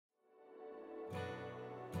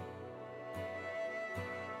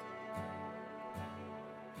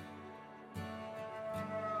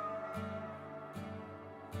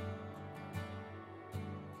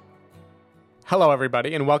Hello,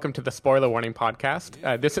 everybody, and welcome to the Spoiler Warning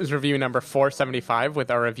Podcast. This is review number 475 with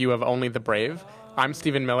our review of Only the Brave. I'm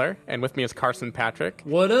Stephen Miller, and with me is Carson Patrick.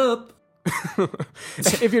 What up?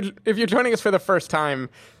 If you're joining us for the first time,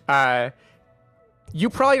 you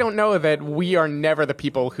probably don't know that we are never the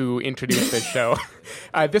people who introduce this show.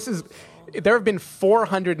 There have been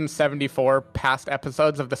 474 past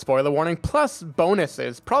episodes of the Spoiler Warning, plus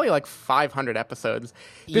bonuses, probably like 500 episodes.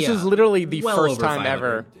 This is literally the first time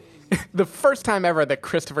ever. The first time ever that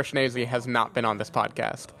Christopher Schnese has not been on this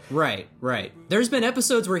podcast. Right. There's been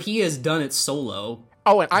episodes where he has done it solo.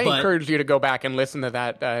 Oh, and I encourage you to go back and listen to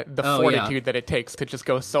that, the fortitude that it takes to just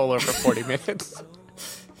go solo for 40 minutes.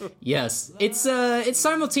 Yes. It's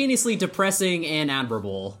simultaneously depressing and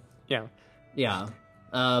admirable. Yeah. Yeah.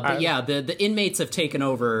 The inmates have taken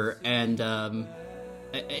over, and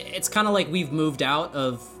it's kind of like we've moved out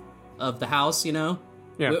of the house, you know?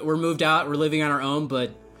 Yeah. We're moved out, we're living on our own,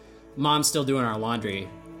 but Mom's still doing our laundry.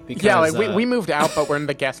 Because, we moved out, but we're in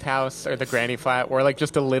the guest house or the granny flat. We're like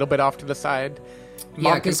just a little bit off to the side.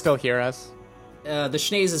 Mom can still hear us. The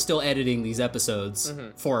Schnese is still editing these episodes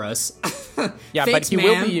for us. Yeah, Thanks, but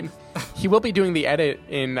man. he will be doing the edit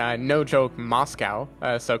in no joke Moscow.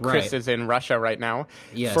 So Chris is in Russia right now.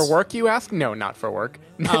 Yes. For work, you ask? No, not for work.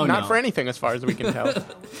 Oh, not no. for anything, as far as we can tell.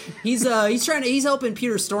 He's helping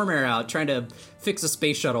Peter Stormare out, trying to fix a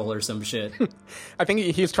space shuttle or some shit. I think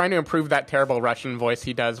he's trying to improve that terrible Russian voice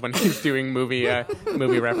he does when he's doing movie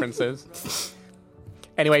references.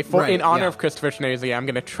 Anyway, in honor of Christopher Schnese, I'm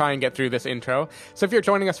going to try and get through this intro. So if you're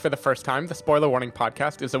joining us for the first time, the Spoiler Warning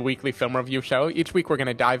Podcast is a weekly film review show. Each week we're going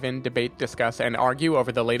to dive in, debate, discuss, and argue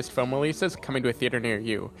over the latest film releases coming to a theater near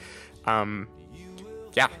you. That's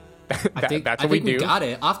what we do. We got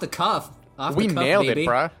it. Off the cuff. We nailed it,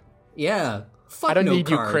 bruh. Yeah. Fuck I don't no need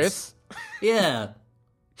cards. you, Chris. Yeah.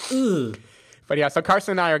 Ugh. But yeah, so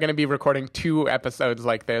Carson and I are going to be recording 2 episodes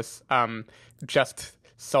like this, just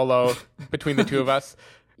solo between the two of us.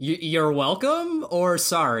 You're welcome or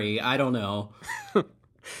sorry, I don't know.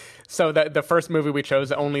 So the first movie we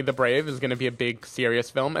chose, Only the Brave, is going to be a big, serious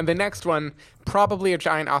film. And the next one, probably a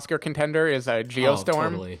giant Oscar contender, is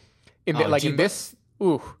Geostorm. Oh,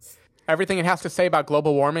 totally. Everything it has to say about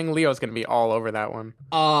global warming, Leo's going to be all over that one.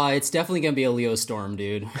 It's definitely going to be a Leo storm,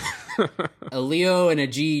 dude. A Leo and a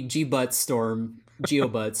G-butt storm.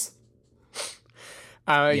 Geobutts.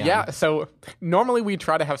 So normally we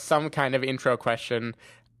try to have some kind of intro question.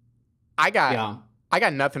 I got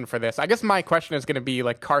nothing for this. I guess my question is going to be,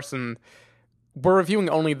 like, Carson, we're reviewing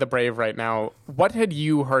Only the Brave right now. What had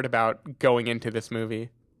you heard about going into this movie?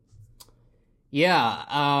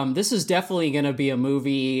 Yeah, this is definitely going to be a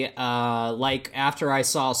movie, like, after I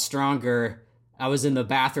saw Stronger, I was in the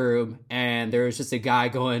bathroom, and there was just a guy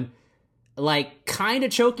going, like, kind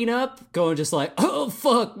of choking up, going just like, oh,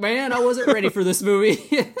 fuck, man, I wasn't ready for this movie.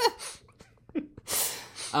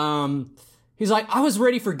 He's like, I was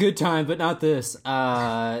ready for Good Time, but not this.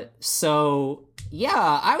 So,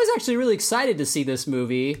 yeah, I was actually really excited to see this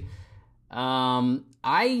movie.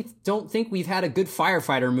 I don't think we've had a good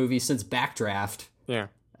firefighter movie since Backdraft. Yeah.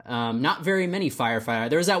 Not very many firefighter.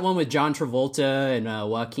 There was that one with John Travolta and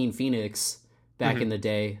Joaquin Phoenix back in the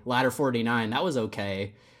day. Ladder 49, that was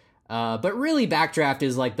okay. But really, Backdraft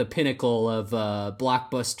is like the pinnacle of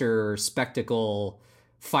blockbuster spectacle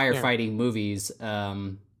firefighting movies.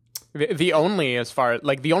 The only, as far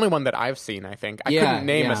like the only one that I've seen, I think. I couldn't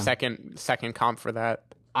name a second comp for that.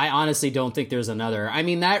 I honestly don't think there's another. I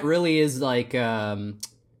mean, that really is like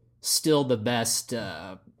still the best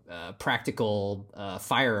practical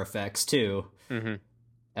fire effects too.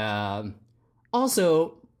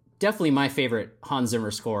 Also, definitely my favorite Hans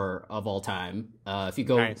Zimmer score of all time. If you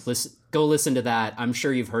go listen to that, I'm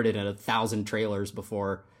sure you've heard it in 1,000 trailers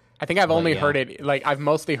before. I think I've only heard it, like, I've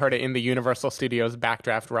mostly heard it in the Universal Studios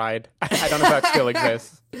Backdraft ride. I don't know if that still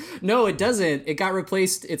exists. No, it doesn't. It got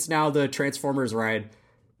replaced. It's now the Transformers ride.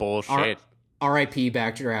 Bullshit. R.I.P.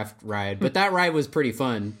 Backdraft ride. But that ride was pretty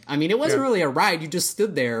fun. I mean, it wasn't really a ride. You just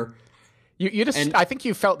stood there. You just, I think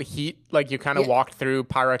you felt the heat, like you kind of walked through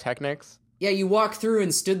pyrotechnics. Yeah, you walked through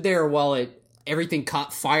and stood there while everything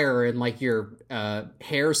caught fire and, like, your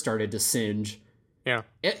hair started to singe. Yeah.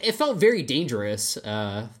 It felt very dangerous,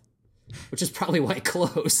 which is probably why it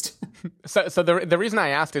closed. So the reason I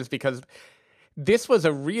asked is because this was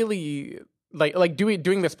a really, like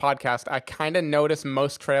doing this podcast, I kind of notice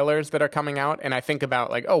most trailers that are coming out, and I think about,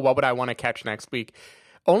 like, oh, what would I want to catch next week?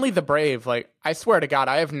 Only the Brave, like, I swear to God,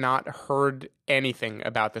 I have not heard anything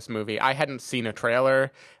about this movie. I hadn't seen a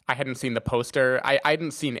trailer. I hadn't seen the poster. I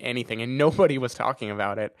hadn't seen anything, and nobody was talking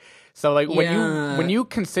about it. So, like, when you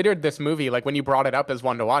considered this movie, like, when you brought it up as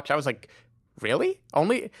one to watch, I was like, Really?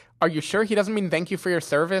 Only? Are you sure he doesn't mean thank you for your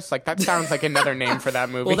service? Like, that sounds like another name for that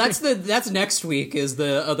movie. Well, that's next week is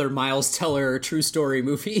the other Miles Teller true story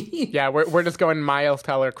movie. Yeah, we're just going Miles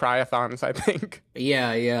Teller cryathons, I think.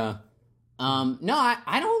 Yeah. No,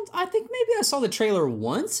 I think maybe I saw the trailer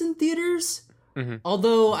once in theaters. Mm-hmm.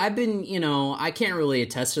 Although I've been, I can't really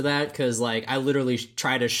attest to that because, like, I literally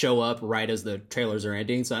try to show up right as the trailers are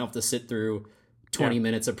ending, so I don't have to sit through 20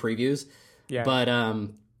 minutes of previews. Yeah. But,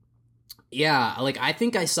 yeah, like, I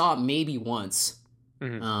think I saw it maybe once.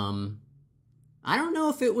 Mm-hmm. I don't know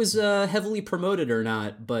if it was heavily promoted or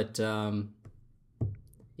not, but,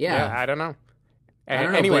 yeah. I don't know. I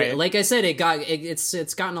don't know, anyway, like I said,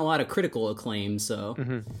 it's gotten a lot of critical acclaim, so...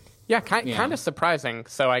 Mm-hmm. Yeah, kind of surprising.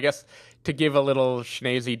 So I guess to give a little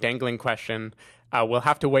schnazy dangling question, we'll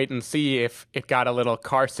have to wait and see if it got a little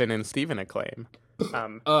Carson and Steven acclaim.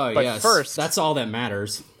 But yes, first, that's all that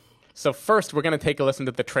matters. So first, we're going to take a listen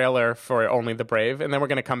to the trailer for Only the Brave, and then we're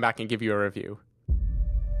going to come back and give you a review.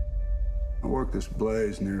 I worked this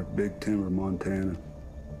blaze near Big Timber, Montana.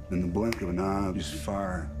 In the blink of an eye, just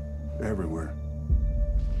fire everywhere.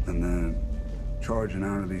 And then, charging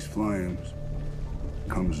out of these flames,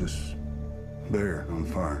 comes this bear on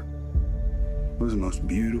fire. It was the most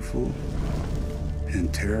beautiful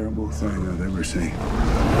and terrible thing I've ever seen.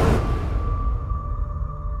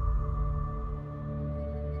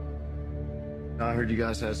 I heard you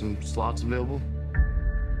guys had some slots available.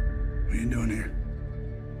 What are you doing here?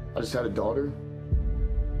 I just had a daughter,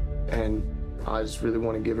 and I just really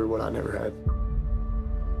want to give her what I never had.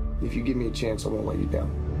 If you give me a chance, I won't let you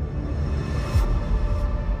down.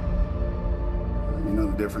 You know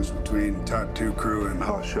the difference between Type 2 crew and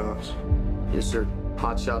hot shots? Yes, sir.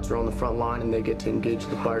 Hot shots are on the front line, and they get to engage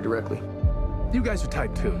the fire directly. You guys are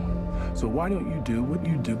Type 2, so why don't you do what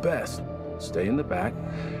you do best? Stay in the back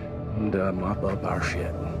and mop up our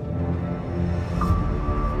shit.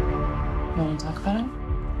 You want to talk about it?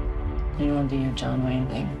 Or you want to do your John Wayne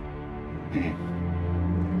thing?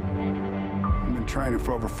 I've been training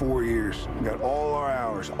for over 4 years. We got all our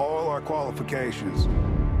hours, all our qualifications.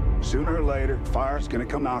 Sooner or later, fire's gonna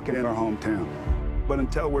come knocking in our hometown. But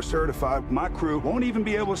until we're certified, my crew won't even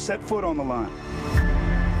be able to set foot on the line.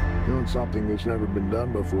 Doing something that's never been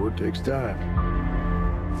done before takes time.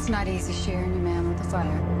 It's not easy sharing your man with the fire.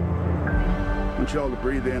 I want y'all to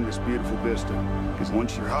breathe in this beautiful vista. Because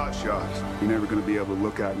once you're hot shots, you're never gonna be able to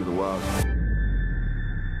look out into the wild.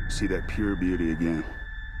 See that pure beauty again.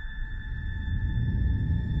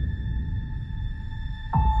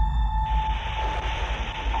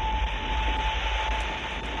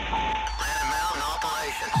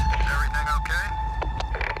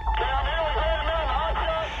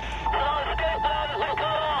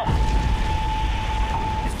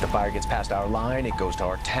 Fire gets past our line, it goes to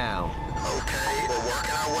our town. Okay, we're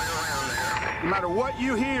working our way around there. No matter what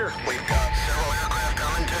you hear, We've got several aircraft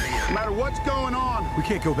coming to you. no matter what's going on, We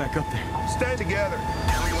can't go back up there. stay together.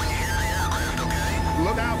 Tell me when you hear the aircraft, okay?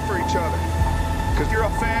 Look out for each other. Because you're a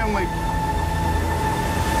family.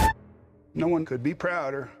 No one could be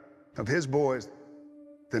prouder of his boys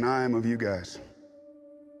than I am of you guys.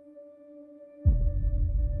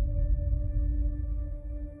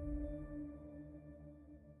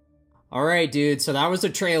 All right, dude. So that was a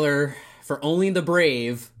trailer for Only the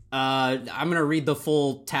Brave. I'm going to read the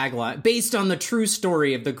full tagline. Based on the true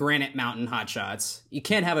story of the Granite Mountain Hotshots. You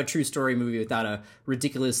can't have a true story movie without a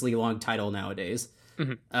ridiculously long title nowadays.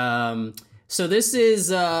 Mm-hmm. So this is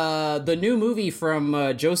the new movie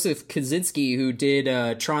from Joseph Kosinski, who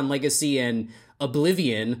did Tron Legacy and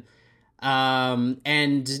Oblivion.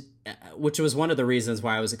 And which was one of the reasons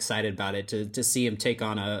why I was excited about it, to see him take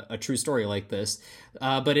on a true story like this.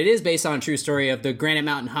 But it is based on a true story of the Granite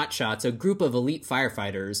Mountain Hotshots, a group of elite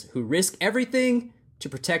firefighters who risk everything to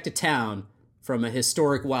protect a town from a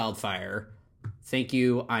historic wildfire. Thank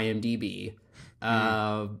you, IMDb.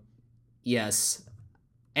 Yes.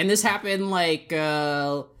 And this happened like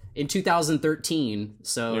in 2013,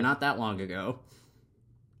 so not that long ago.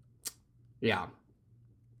 Yeah.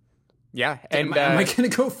 Yeah, and am I going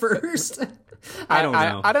to go first? I don't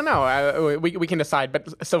know. I don't know. We can decide.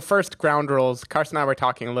 But so first, ground rules. Carson and I were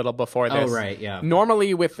talking a little before this. Oh, right, yeah.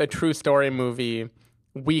 Normally, with a true story movie,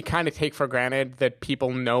 we kind of take for granted that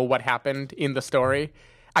people know what happened in the story.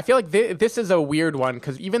 I feel like this is a weird one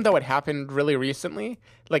because even though it happened really recently,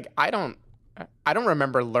 like I don't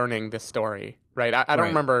remember learning this story. Right? I don't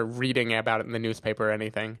remember reading about it in the newspaper or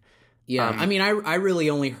anything. Yeah, I mean, I really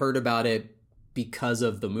only heard about it because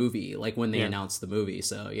of the movie, like when they announced the movie.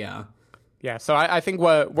 So yeah. So I think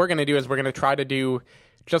what we're going to do is we're going to try to do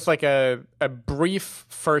just like a brief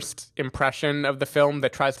first impression of the film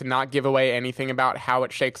that tries to not give away anything about how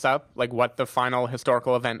it shakes up, like what the final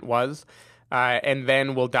historical event was. And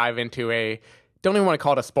then we'll dive into don't even want to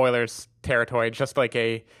call it a spoilers territory, just like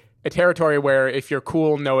a territory where if you're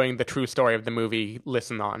cool knowing the true story of the movie,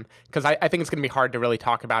 listen on. Because I think it's going to be hard to really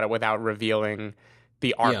talk about it without revealing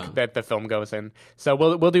the arc that the film goes in. So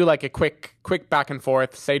we'll do like a quick back and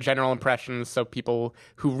forth, say general impressions, so people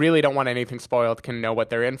who really don't want anything spoiled can know what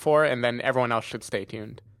they're in for, and then everyone else should stay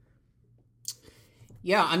tuned.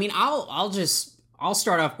 Yeah, I mean, I'll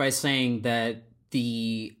start off by saying that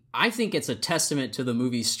I think it's a testament to the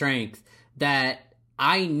movie's strength that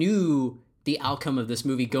I knew the outcome of this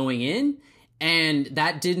movie going in, and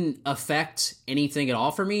that didn't affect anything at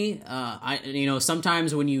all for me.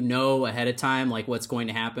 Sometimes when you know ahead of time like what's going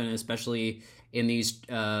to happen, especially in these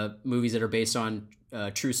movies that are based on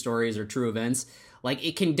true stories or true events, like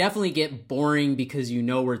it can definitely get boring because you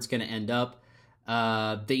know where it's going to end up.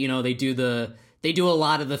 They do a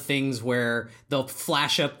lot of the things where they'll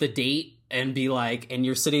flash up the date and be like, and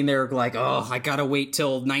you're sitting there like, oh, I gotta wait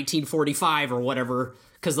till 1945 or whatever,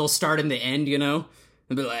 because they'll start in the end, and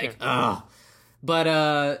be like, oh. But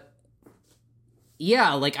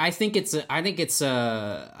like I think it's a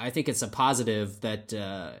positive that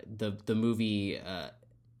the movie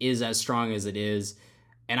is as strong as it is,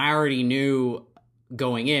 and I already knew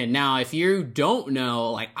going in. Now, if you don't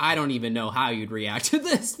know, like I don't even know how you'd react to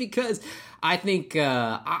this, because I think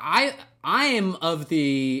I am of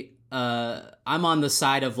the I'm on the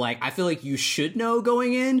side of like I feel like you should know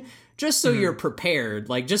going in, just so you're prepared,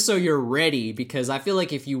 like just so you're ready, because I feel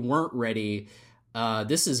like if you weren't ready,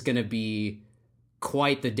 this is going to be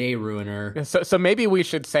quite the day ruiner. So maybe we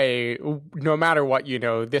should say, no matter what you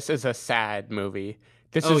know, this is a sad movie.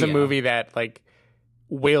 This is a movie that like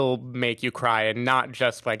will make you cry, and not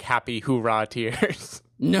just like happy hoorah tears.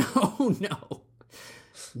 No.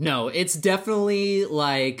 It's definitely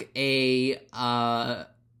like a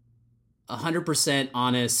 100%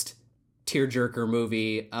 honest tearjerker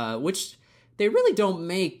movie, which they really don't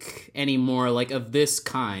make anymore, like of this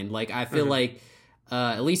kind. Like I feel like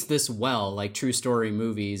at least this like true story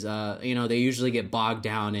movies, they usually get bogged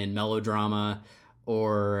down in melodrama,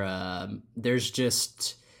 or there's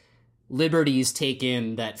just liberties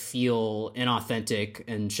taken that feel inauthentic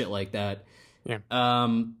and shit like that. Yeah.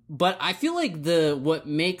 But I feel like what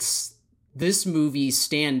makes this movie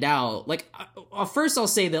stand out, like first I'll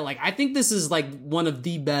say that like I think this is like one of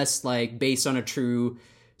the best like based on a true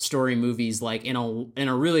story movies like in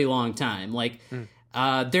a really long time. Like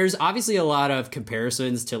there's obviously a lot of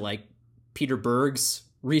comparisons to like Peter Berg's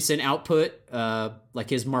recent output, like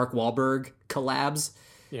his Mark Wahlberg collabs.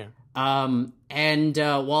 Yeah. And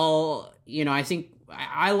while I think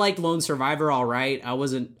I liked Lone Survivor all right, I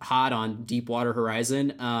wasn't hot on Deepwater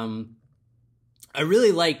Horizon. I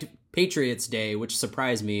really liked Patriots Day, which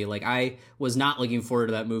surprised me. Like I was not looking forward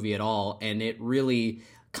to that movie at all, and it really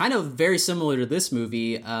kind of very similar to this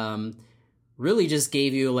movie, really just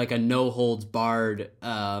gave you like a no holds barred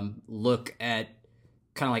look at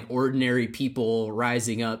kind of like ordinary people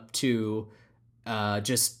rising up to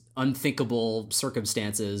just unthinkable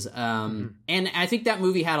circumstances. And I think that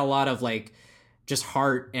movie had a lot of like just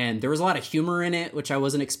heart, and there was a lot of humor in it, which I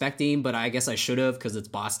wasn't expecting, but I guess I should have because it's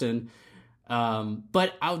Boston.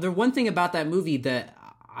 But the one thing about that movie that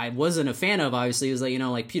I wasn't a fan of, obviously, is that,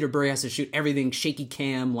 like Peter Berg has to shoot everything shaky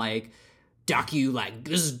cam, like docu, like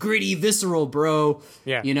this is gritty, visceral, bro.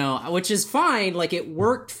 Yeah. Which is fine. Like it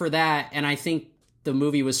worked for that. And I think the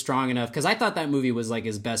movie was strong enough, because I thought that movie was like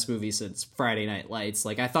his best movie since Friday Night Lights.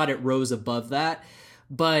 Like I thought it rose above that,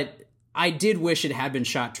 but I did wish it had been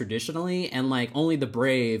shot traditionally, and like Only the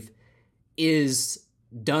Brave is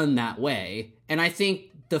done that way. And I think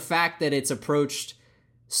the fact that it's approached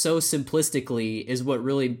so simplistically is what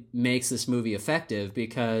really makes this movie effective,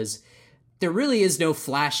 because there really is no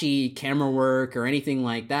flashy camera work or anything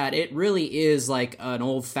like that. It really is like an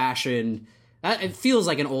old-fashioned, it feels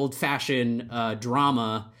like an old-fashioned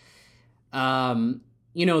drama. The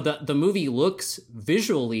movie looks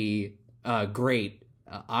visually great.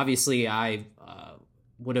 Obviously, I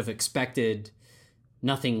would have expected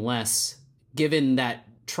nothing less, given that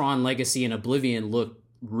Tron Legacy and Oblivion look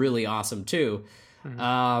really awesome too.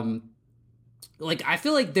 Like I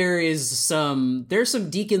feel like there's some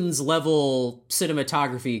Deakins level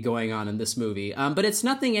cinematography going on in this movie, but it's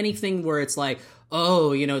anything where it's like,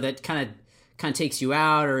 that kind of takes you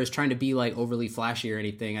out or is trying to be like overly flashy or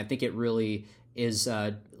anything. I think it really is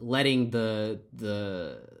letting the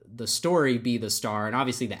story be the star, and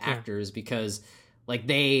obviously the actors, because like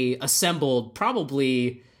they assembled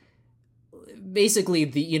probably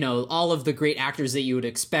basically all of the great actors that you would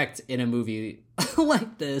expect in a movie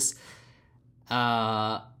like this.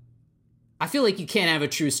 I feel like you can't have a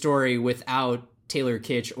true story without Taylor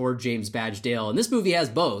Kitsch or James Badge Dale, and this movie has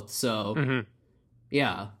both. So,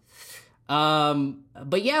 yeah.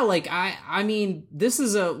 But yeah, like I mean, this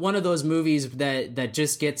is one of those movies that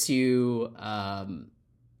just gets you. I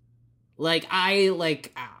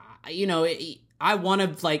want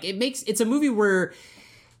to like. It's a movie where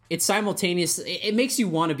it's simultaneous. It makes you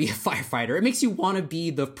want to be a firefighter. It makes you want to be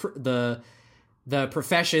the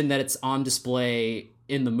profession that it's on display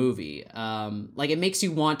in the movie. It makes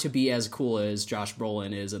you want to be as cool as Josh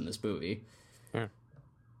Brolin is in this movie.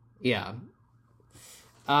 Yeah.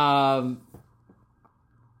 I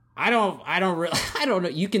don't know.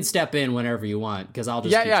 You can step in whenever you want, because I'll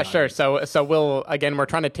just yeah, sure. So we're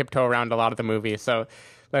trying to tiptoe around a lot of the movie. So,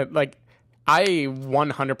 like, I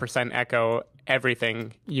 100% echo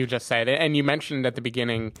everything you just said. And you mentioned at the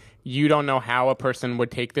beginning, you don't know how a person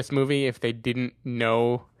would take this movie if they didn't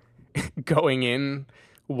know going in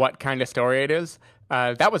what kind of story it is.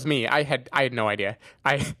 That was me. I had no idea.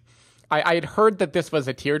 I had heard that this was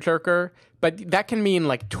a tearjerker, but that can mean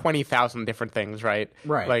like 20,000 different things, right?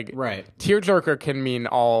 Right. Tearjerker can mean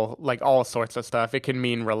all sorts of stuff. It can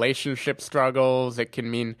mean relationship struggles. It can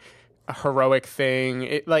mean a heroic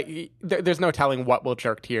thing. There's no telling what will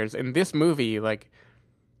jerk tears. In this movie, like,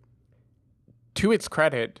 to its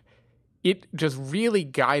credit, it just really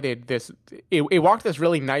guided this. It walked this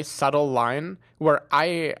really nice, subtle line where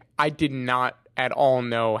I did not at all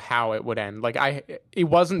know how it would end. Like, it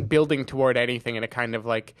wasn't building toward anything in a kind of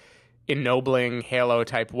like ennobling Halo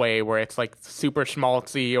type way where it's like super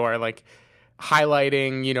schmaltzy or like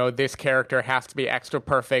highlighting, this character has to be extra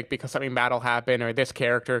perfect because something bad will happen, or this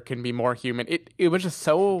character can be more human. It was just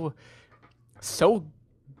so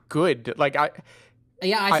good. Like, I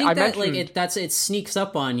think it sneaks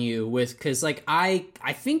up on you with, because like I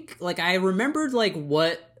think like I remembered like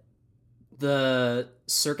what the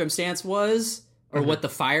circumstance was, or what the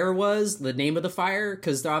fire was, the name of the fire,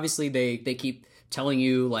 because obviously they keep telling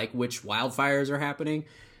you like which wildfires are happening.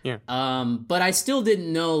 Yeah. But I still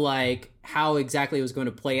didn't know like how exactly it was going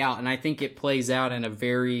to play out, and I think it plays out in a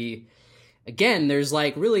very, again, there's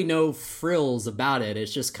like really no frills about it.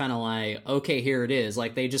 It's just kind of like, okay, here it is.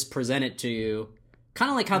 Like, they just present it to you,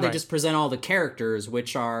 kind of like how they just present all the characters,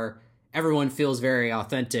 which are, everyone feels very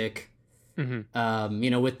authentic,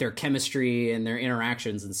 with their chemistry and their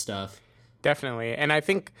interactions and stuff. Definitely. And I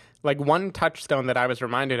think like one touchstone that I was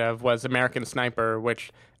reminded of was American Sniper,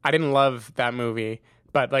 which I didn't love that movie.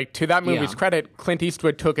 But like, to that movie's credit, Clint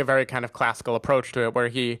Eastwood took a very kind of classical approach to it, where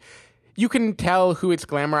you can tell who it's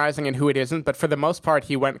glamorizing and who it isn't. But for the most part,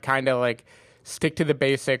 he went kind of like, stick to the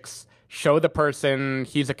basics, show the person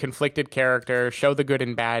he's a conflicted character, show the good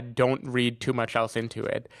and bad, don't read too much else into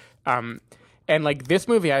it. And like, this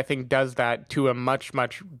movie, I think, does that to a much,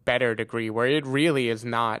 much better degree, where it really is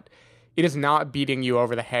not, it is not beating you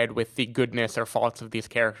over the head with the goodness or faults of these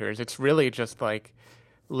characters. It's really just like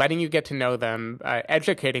letting you get to know them,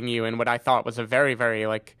 educating you in what I thought was a very, very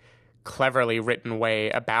like cleverly written way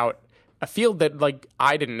about a field that like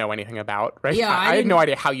I didn't know anything about, right? Yeah, I had no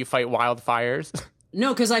idea how you fight wildfires.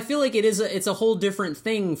 No, because I feel like it's a whole different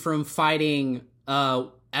thing from fighting,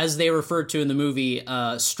 as they referred to in the movie,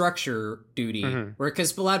 structure duty.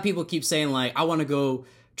 Because a lot of people keep saying like, I want to go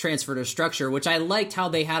transfer to structure, which I liked how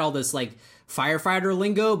they had all this like firefighter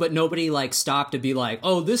lingo, but nobody like stopped to be like,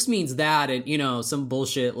 oh, this means that, and some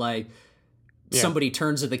bullshit like somebody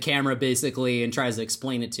turns to the camera basically and tries to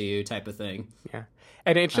explain it to you type of thing. Yeah,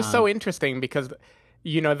 and it's just so interesting because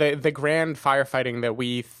the grand firefighting that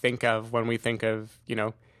we think of when we think of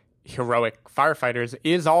heroic firefighters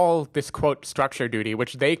is all this quote structure duty,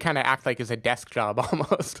 which they kind of act like is a desk job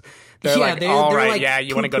almost. They're like, all right, like, yeah,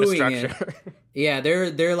 you want to go to structure. Yeah,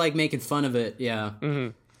 they're like making fun of it. Yeah.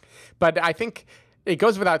 But I think it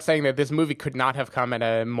goes without saying that this movie could not have come at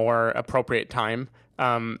a more appropriate time.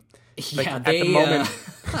 At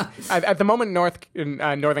the moment,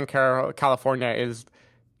 Northern California is,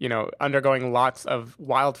 undergoing lots of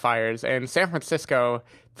wildfires, and San Francisco,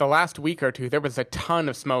 the last week or two, there was a ton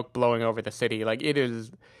of smoke blowing over the city. Like,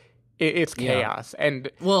 it's chaos. And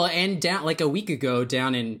down like a week ago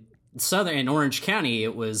down in Orange County,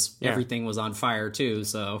 it was everything was on fire too.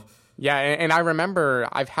 So yeah, and I remember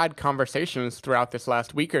I've had conversations throughout this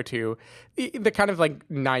last week or two, the kind of like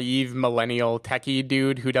naive millennial techie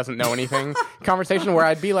dude who doesn't know anything conversation where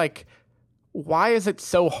I'd be like, why is it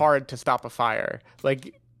so hard to stop a fire?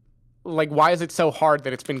 Like, why is it so hard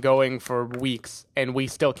that it's been going for weeks and we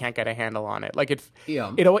still can't get a handle on it? Like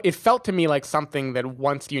Yeah. it felt to me like something that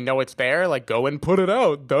once you know it's there, like go and put it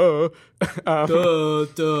out, duh.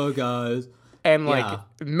 Duh, guys. And like,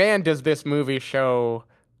 man, does this movie show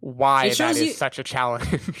why that is such a challenge?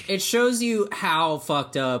 It shows you how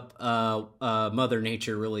fucked up Mother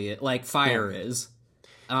Nature really is, like fire is.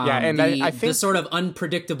 And I think the sort of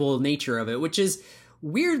unpredictable nature of it, which is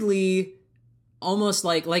weirdly almost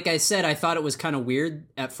like I said, I thought it was kind of weird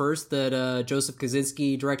at first that Joseph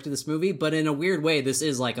Kosinski directed this movie, but in a weird way, this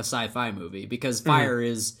is like a sci-fi movie because fire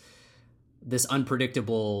is this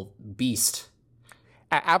unpredictable beast.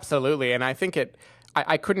 Absolutely, and I think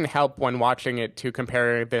I couldn't help when watching it to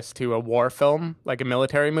compare this to a war film, like a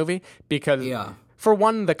military movie, because for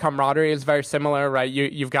one, the camaraderie is very similar, right?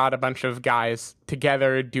 You've got a bunch of guys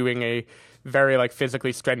together doing a very like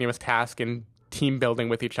physically strenuous task and team building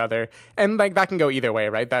with each other, and like that can go either way,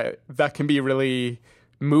 right? That can be really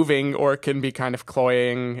moving, or it can be kind of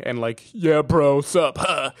cloying and like, yeah, bro, sup,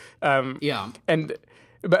 huh? And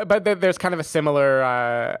but there's kind of a similar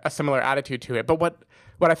attitude to it. But what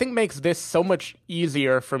I think makes this so much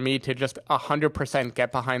easier for me to just 100%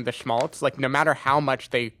 get behind the schmaltz, like no matter how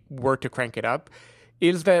much they were to crank it up,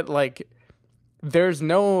 is that like there's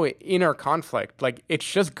no inner conflict. Like it's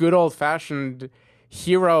just good old fashioned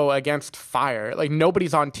hero against fire. Like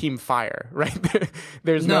nobody's on team fire, right?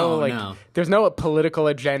 There's there's no political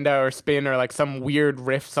agenda or spin or like some weird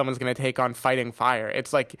riff someone's going to take on fighting fire.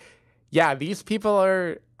 It's like, yeah, these people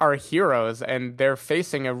are heroes, and they're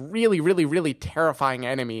facing a really, really, really terrifying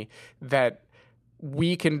enemy that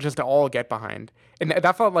we can just all get behind. And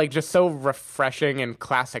that felt like just so refreshing and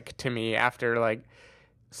classic to me after like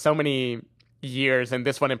so many years, and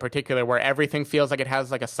this one in particular, where everything feels like it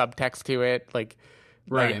has like a subtext to it. Like,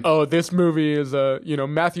 oh, this movie is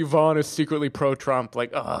Matthew Vaughn is secretly pro-Trump.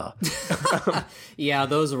 Like, yeah,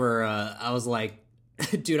 those were. I was like,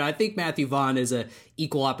 dude, I think Matthew Vaughn is a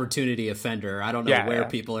equal opportunity offender. I don't know where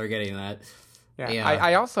people are getting that. Yeah.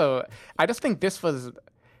 I just think this was,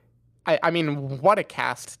 I mean, what a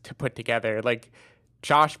cast to put together. Like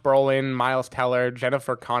Josh Brolin, Miles Teller,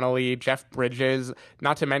 Jennifer Connelly, Jeff Bridges,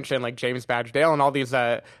 not to mention like James Badge Dale and all these,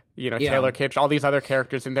 Taylor Kitsch, all these other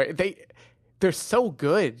characters in there. They're so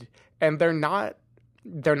good, and they're not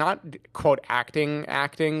quote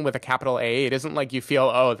acting with a capital A. It isn't like you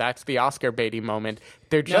feel, oh, that's the Oscar Beatty moment.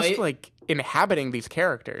 They're just like inhabiting these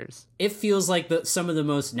characters. It feels like some of the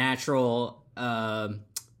most natural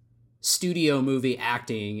studio movie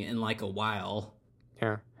acting in like a while.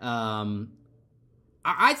 Yeah.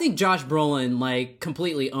 I think Josh Brolin like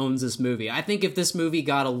completely owns this movie. I think if this movie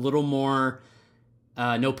got a little more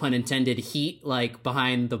no pun intended, heat like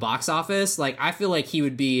behind the box office, like I feel like he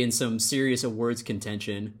would be in some serious awards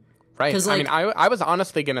contention. Right. Like, I mean, I was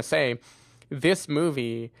honestly gonna say this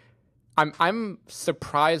movie, I'm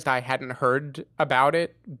surprised I hadn't heard about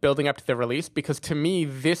it building up to the release, because to me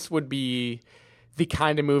this would be the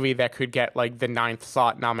kind of movie that could get like the 9th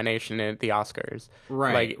slot nomination at the Oscars.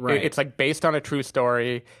 Right. It's like based on a true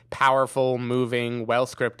story, powerful, moving, well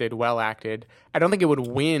scripted, well acted. I don't think it would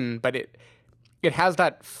win, but it has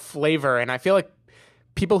that flavor, and I feel like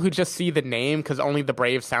people who just see the name, because Only the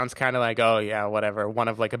Brave sounds kind of like, oh yeah, whatever, one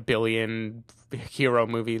of like a billion hero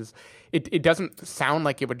movies. It doesn't sound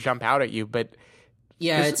like it would jump out at you, but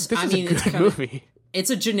yeah, this is a good movie. It's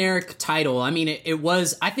a generic title. I mean, it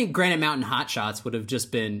was. I think Granite Mountain Hot Shots would have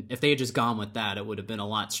just been, if they had just gone with that, it would have been a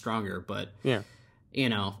lot stronger. But yeah,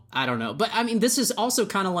 I don't know. But I mean, this is also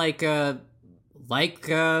kind of like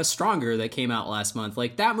Stronger that came out last month.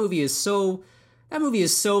 Like that movie is so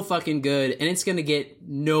fucking good, and it's gonna get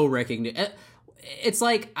no recognition. It's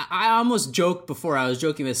like, I almost joked before, I was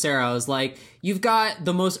joking with Sarah, I was like, you've got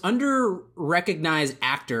the most under-recognized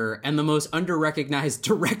actor and the most under-recognized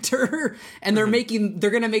director, and they're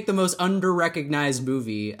gonna make the most under-recognized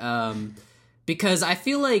movie. Because I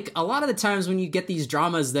feel like a lot of the times when you get these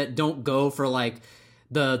dramas that don't go for like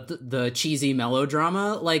the cheesy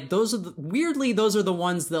melodrama, like those are the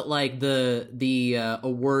ones that like the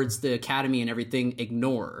awards, the Academy and everything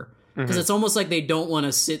ignore, because it's almost like they don't want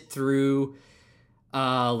to sit through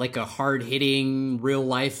like a hard-hitting real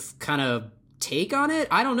life kind of take on it.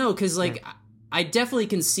 I don't know, because like I definitely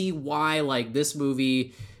can see why like this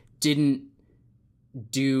movie didn't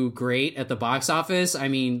do great at the box office. I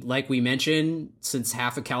mean, like we mentioned, since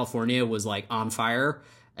half of California was like on fire,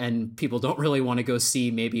 and people don't really want to go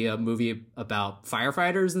see maybe a movie about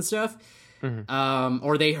firefighters and stuff,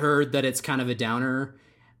 or they heard that it's kind of a downer.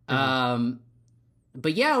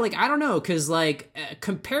 But yeah, like I don't know, because like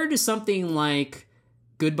compared to something like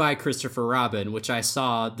Goodbye Christopher Robin, which I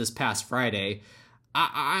saw this past Friday,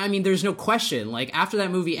 I mean, there's no question. Like, after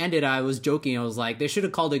that movie ended, I was joking. I was like, they should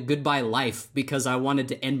have called it Goodbye Life, because I wanted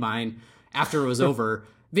to end mine after it was over.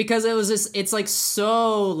 Because it was just, it's like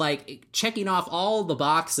so, like, checking off all the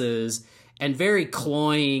boxes and very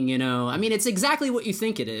cloying, you know. I mean, it's exactly what you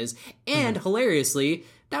think it is. And hilariously,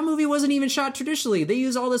 that movie wasn't even shot traditionally. They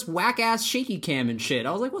used all this whack-ass shaky cam and shit.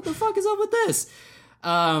 I was like, what the fuck is up with this?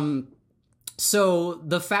 So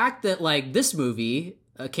the fact that, like, this movie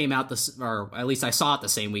came out or at least I saw it the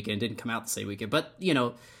same weekend, didn't come out the same weekend, but, you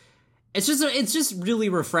know, it's just really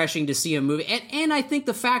refreshing to see a movie. And I think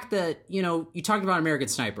the fact that, you know, you talked about American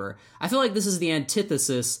Sniper, I feel like this is the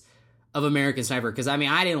antithesis of American Sniper, because, I mean,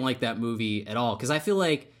 I didn't like that movie at all, because I feel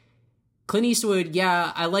like Clint Eastwood,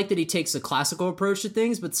 yeah, I like that he takes a classical approach to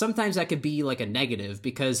things, but sometimes that could be, like, a negative,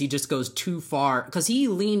 because he just goes too far, because he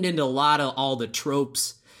leaned into a lot of all the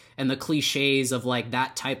tropes and the cliches of, like,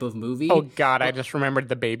 that type of movie. Oh, God, I just remembered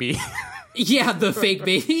the baby. Yeah, the fake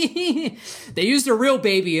baby. They used a real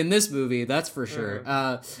baby in this movie, that's for sure.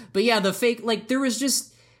 But yeah, the fake, like, there was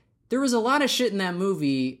a lot of shit in that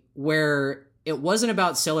movie where it wasn't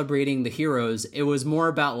about celebrating the heroes. It was more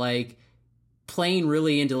about, like, playing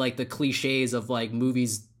really into, like, the cliches of, like,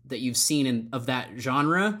 movies that you've seen of that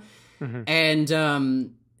genre. Mm-hmm.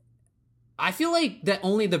 And I feel like that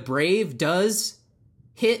Only the Brave does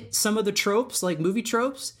hit some of the tropes, like movie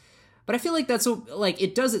tropes, but I feel like that's what, like,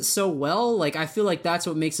 it does it so well. Like, I feel like that's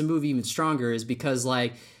what makes a movie even stronger, is because,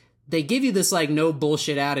 like, they give you this, like, no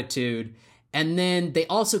bullshit attitude, and then they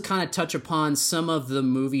also kind of touch upon some of the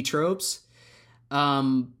movie tropes.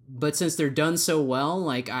 But since they're done so well,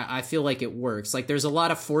 like, I feel like it works. Like, there's a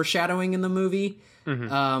lot of foreshadowing in the movie,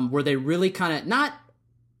 where they really kind of not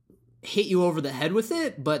hit you over the head with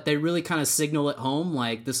it, but they really kind of signal it home,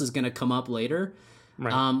 like, this is going to come up later.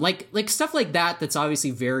 Right. Like stuff like that, that's obviously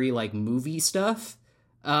very, like, movie stuff.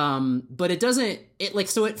 But it doesn't,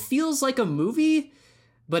 so it feels like a movie,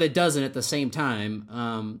 but it doesn't at the same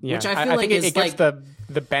time. Which I feel like it gets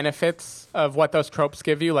the benefits of what those tropes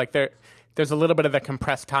give you. Like, there's a little bit of the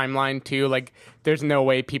compressed timeline too. Like, there's no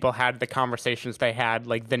way people had the conversations they had,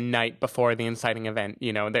 like, the night before the inciting event,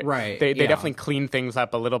 you know. They definitely clean things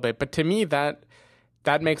up a little bit. But to me, that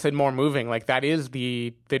makes it more moving. Like, that is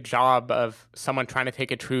the job of someone trying to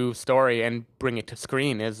take a true story and bring it to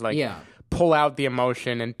screen, is, like, pull out the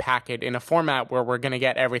emotion and pack it in a format where we're going to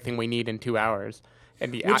get everything we need in 2 hours.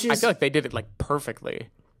 And I feel like they did it, like, perfectly.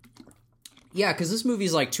 Yeah, because this movie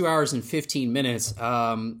is like 2 hours and 15 minutes.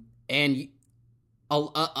 And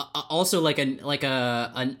also, like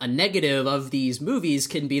a negative of these movies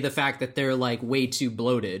can be the fact that they're, like, way too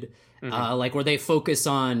bloated. Like, where they focus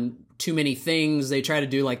on too many things. They try to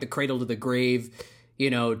do, like, the cradle to the grave, you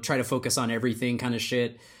know, try to focus on everything kind of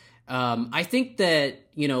shit. I think that,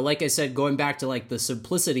 you know, like I said, going back to, like, the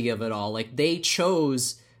simplicity of it all, like, they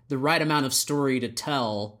chose the right amount of story to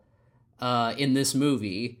tell in this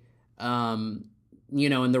movie, you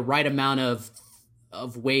know, and the right amount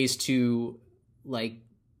of ways to, like,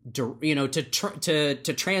 you know,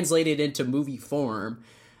 to translate it into movie form.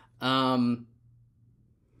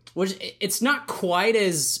 Which, it's not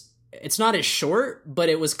as short, but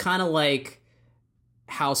it was kind of like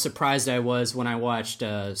how surprised I was when I watched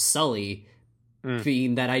Sully,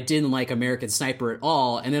 being that I didn't like American Sniper at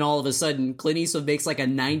all, and then all of a sudden Clint Eastwood makes, like, a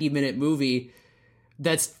 90-minute movie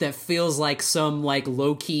that feels like some, like,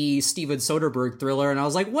 low-key Steven Soderbergh thriller, and I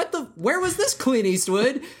was like, where was this Clint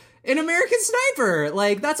Eastwood in American Sniper?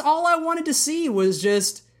 Like, that's all I wanted to see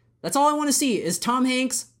that's all I want to see is Tom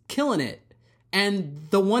Hanks killing it. And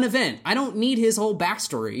the one event. I don't need his whole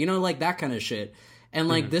backstory, you know, like, that kind of shit. And,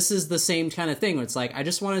 like, this is the same kind of thing where it's like, I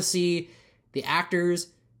just want to see the actors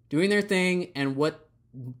doing their thing and what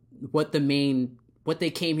they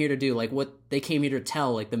came here to do, like, what they came here to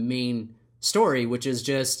tell, like, the main story, which is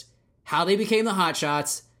just how they became the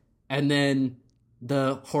Hotshots and then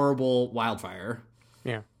the horrible wildfire.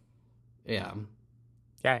 Yeah. Yeah.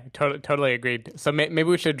 Yeah, totally agreed. So maybe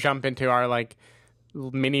we should jump into our, like,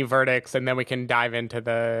 mini verdicts, and then we can dive into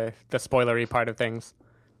the spoilery part of things.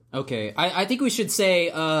 Okay, I think we should say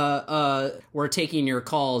we're taking your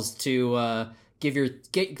calls to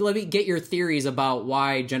let me get your theories about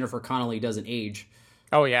why Jennifer Connelly doesn't age.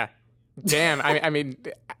 Oh yeah, damn. I mean,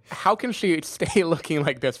 how can she stay looking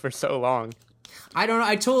like this for so long? I don't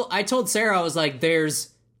know. I told Sarah, I was like, there's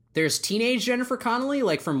teenage Jennifer Connelly,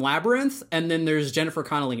 like, from Labyrinth, and then there's Jennifer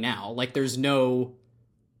Connelly now. Like, there's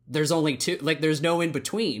only two, like, there's no in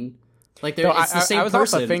between. Like, it's the same person. I was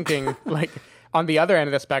also thinking, like, on the other end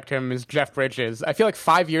of the spectrum is Jeff Bridges. I feel like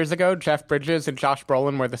 5 years ago, Jeff Bridges and Josh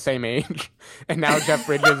Brolin were the same age, and now Jeff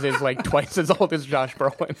Bridges is, like, twice as old as Josh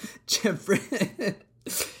Brolin.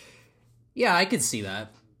 Yeah, I could see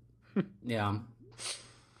that. Yeah.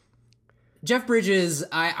 Jeff Bridges,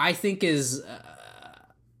 I think is...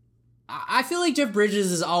 I feel like Jeff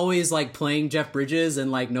Bridges is always like playing Jeff Bridges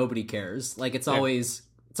and like nobody cares. Like it's always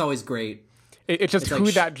great. It's just it's who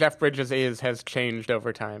like that Jeff Bridges is has changed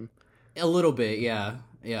over time. A little bit, yeah.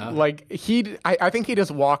 Like I think he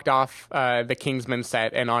just walked off the Kingsman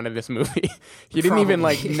set and onto this movie. He didn't even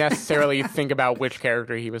like necessarily think about which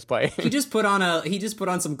character he was playing. He just put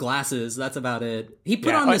on some glasses. That's about it. He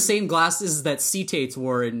put on the same glasses that C-Tates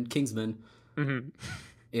wore in Kingsman. Mm-hmm.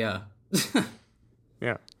 Yeah.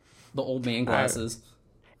 Yeah. The old man glasses.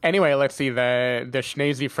 Anyway, let's see. The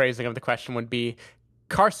schnazy phrasing of the question would be,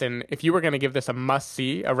 Carson, if you were going to give this a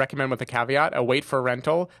must-see, a recommend with a caveat, a wait for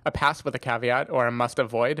rental, a pass with a caveat, or a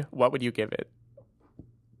must-avoid, what would you give it?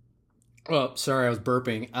 Oh, sorry, I was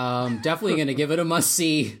burping. Definitely going to give it a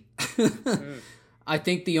must-see. I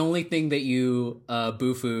think the only thing that you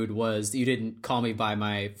boo-fooed was you didn't call me by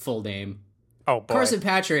my full name. Oh, boy. Carson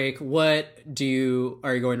Patrick, what are you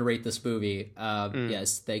going to rate this movie?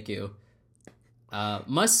 Yes, thank you.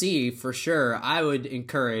 Must-see, for sure. I would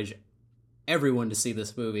encourage everyone to see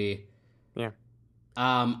this movie. Yeah.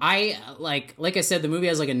 I like I said, the movie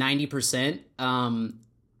has like a 90%.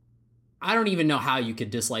 I don't even know how you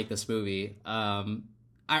could dislike this movie.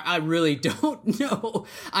 I really don't know.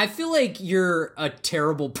 I feel like you're a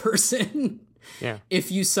terrible person. Yeah.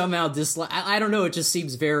 If you somehow dislike, I don't know. It just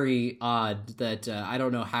seems very odd that I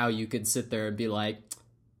don't know how you could sit there and be like,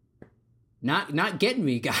 not getting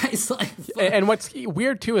me, guys. Like, and what's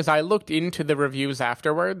weird too is I looked into the reviews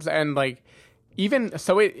afterwards, and like, even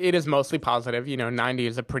so, it is mostly positive. 90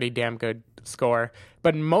 is a pretty damn good score,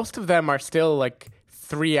 but most of them are still like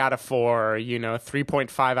 3 out of 4,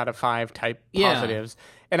 3.5 out of 5 type positives.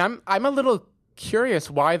 And I'm a little curious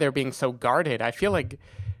why they're being so guarded. I feel like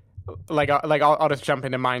I'll just jump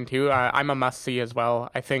into mine too. I'm a must see as well.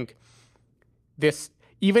 I think this.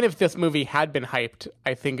 Even if this movie had been hyped,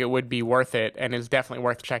 I think it would be worth it and is definitely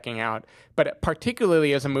worth checking out. But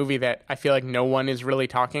particularly as a movie that I feel like no one is really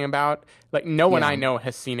talking about. Like, no one I know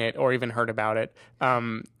has seen it or even heard about it. I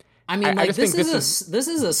mean, like, this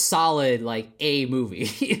is a solid, like, A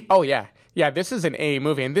movie. Oh, yeah. Yeah, this is an A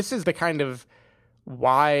movie. And this is the kind of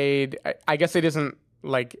wide... I guess it isn't,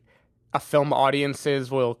 like... a film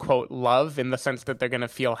audiences will, quote, love in the sense that they're going to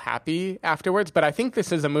feel happy afterwards. But I think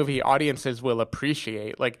this is a movie audiences will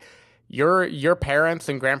appreciate. Like, your parents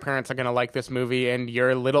and grandparents are going to like this movie, and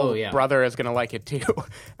your little brother is going to like it too.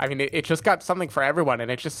 I mean, it just got something for everyone,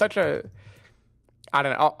 and it's just such a... I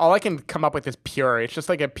don't know. All I can come up with is pure. It's just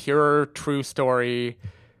like a pure, true story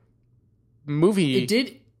movie. It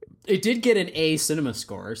did get an A cinema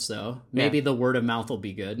score, so maybe the word of mouth will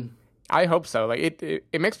be good. I hope so. Like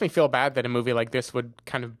it makes me feel bad that a movie like this would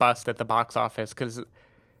kind of bust at the box office because,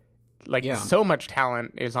 so much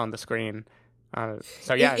talent is on the screen.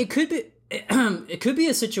 It could be. It could be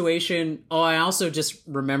a situation. Oh, I also just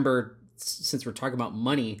remembered, since we're talking about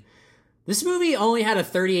money, this movie only had a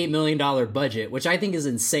 $38 million budget, which I think is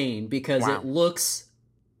insane because it looks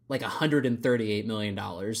like $138 million.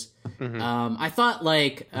 Mm-hmm. I thought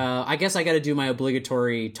I guess I got to do my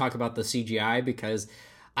obligatory talk about the CGI because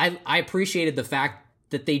I appreciated the fact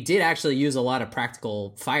that they did actually use a lot of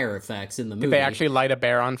practical fire effects in the movie. Did they actually light a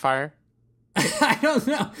bear on fire? I don't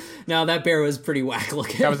know. No, that bear was pretty whack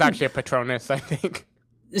looking. That was actually a Patronus, I think.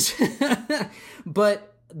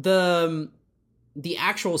 But the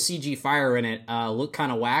actual CG fire in it looked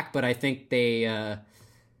kind of whack, but I think they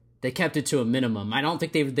kept it to a minimum. I don't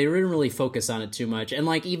think they didn't really focus on it too much. And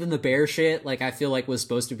like even the bear shit, like I feel like it's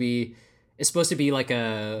supposed to be like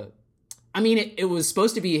a... I mean, it was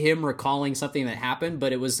supposed to be him recalling something that happened,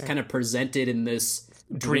 but it was kind of presented in this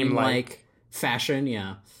dreamlike fashion.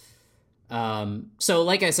 Yeah. So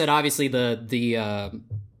like I said, obviously the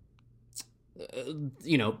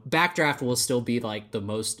Backdraft will still be like the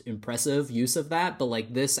most impressive use of that, but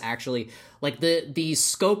like this actually, like the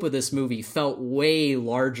scope of this movie felt way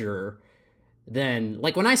larger than,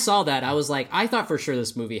 like when I saw that, I was like, I thought for sure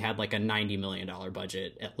this movie had like a $90 million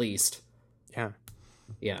budget at least. Yeah.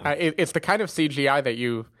 Yeah, it's the kind of CGI that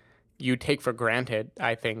you take for granted,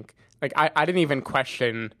 I think. Like, I didn't even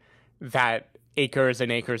question that acres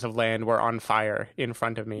and acres of land were on fire in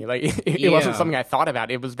front of me. Like, it wasn't something I thought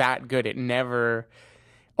about. It was that good. It never...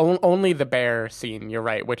 Only the bear scene, you're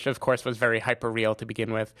right, which, of course, was very hyper-real to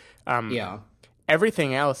begin with.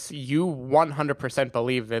 Everything else, you 100%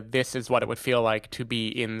 believe that this is what it would feel like to be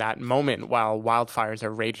in that moment while wildfires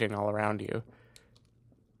are raging all around you.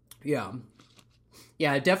 Yeah.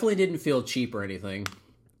 Yeah, it definitely didn't feel cheap or anything.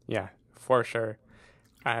 Yeah, for sure.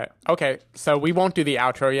 Okay, so we won't do the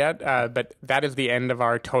outro yet, but that is the end of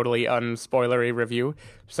our totally unspoilery review.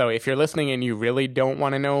 So if you're listening and you really don't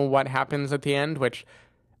want to know what happens at the end, which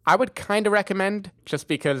I would kind of recommend just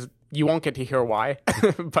because you won't get to hear why,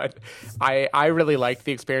 but I really liked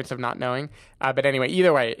the experience of not knowing. But anyway,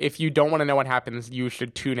 either way, if you don't want to know what happens, you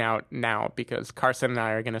should tune out now because Carson and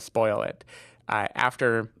I are going to spoil it.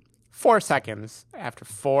 After 4 seconds, after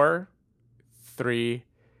 4, 3,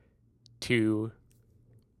 2,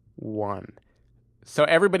 1. So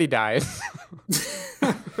everybody dies.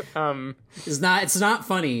 It's not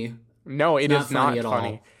funny. No, it is not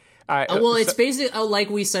funny. Well, it's basically like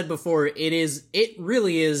we said before. It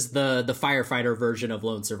really is the firefighter version of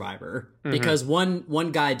Lone Survivor because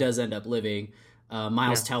one guy does end up living.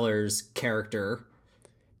 Miles Teller's character.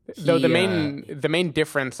 Though the main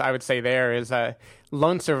difference I would say there is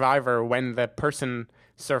Lone Survivor, when the person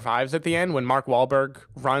survives at the end, when Mark Wahlberg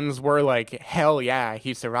runs, we're like, hell yeah,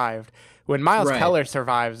 he survived. When Miles Teller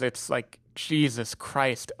survives, it's like, Jesus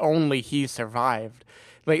Christ, only he survived.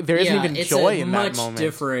 Like, there isn't even joy in that moment. It's much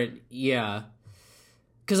different, yeah.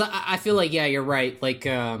 Because I feel like, yeah, you're right. Like,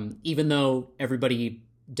 even though everybody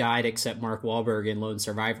died except Mark Wahlberg in Lone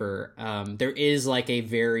Survivor, there is like a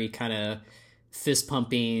very kind of fist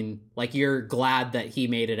pumping, like you're glad that he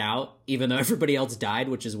made it out, even though everybody else died,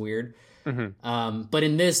 which is weird. But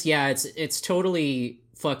in this, yeah, it's totally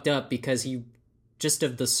fucked up because he just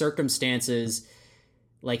of the circumstances,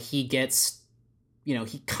 like he gets,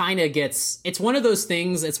 he kind of gets, it's one of those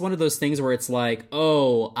things where it's like,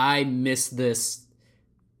 oh, I miss this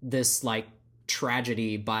like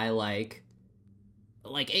tragedy by like,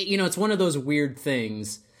 it's one of those weird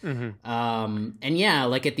things. And yeah,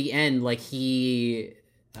 like at the end, like he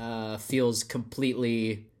feels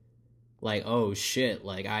completely like, oh shit,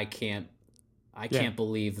 like I can't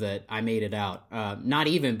believe that I made it out. Not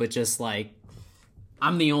even, but just like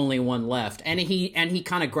I'm the only one left. And he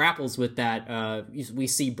kind of grapples with that. We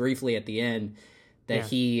see briefly at the end that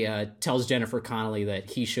he tells Jennifer Connelly that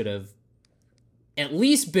he should have at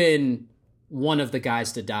least been one of the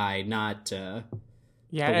guys to die, not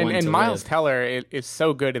and Miles Teller is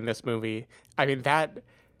so good in this movie. I mean, that...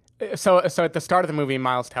 So at the start of the movie,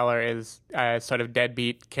 Miles Teller is a sort of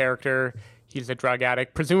deadbeat character. He's a drug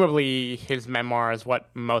addict. Presumably, his memoir is what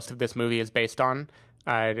most of this movie is based on,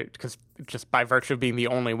 because just by virtue of being the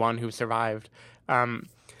only one who survived.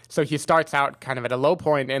 So he starts out kind of at a low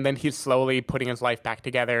point, and then he's slowly putting his life back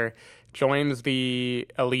together, joins the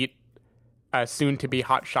elite, soon-to-be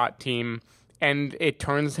hotshot team, and it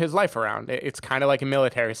turns his life around. It's kind of like a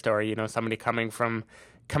military story, somebody coming from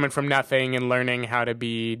nothing and learning how to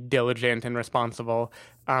be diligent and responsible.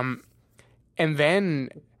 And then,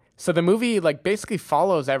 so the movie like basically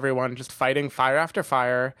follows everyone just fighting fire after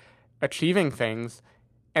fire, achieving things.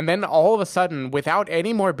 And then all of a sudden, without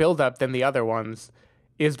any more buildup than the other ones,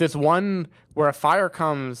 is this one where a fire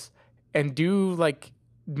comes and due like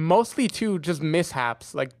mostly to just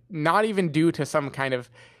mishaps, like not even due to some kind of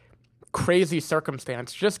crazy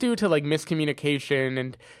circumstance, just due to like miscommunication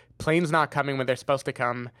and planes not coming when they're supposed to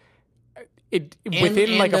come. And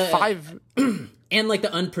and like the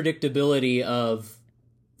unpredictability of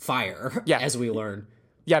fire, as we learn.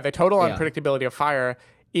 Yeah, the total unpredictability of fire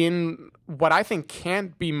in what I think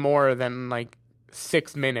can't be more than like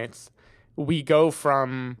 6 minutes. We go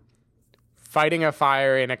from fighting a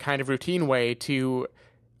fire in a kind of routine way to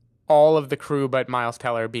all of the crew but Miles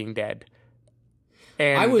Teller being dead.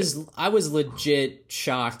 And I was legit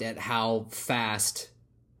shocked at how fast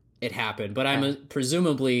it happened, but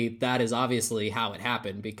presumably that is obviously how it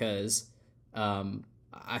happened because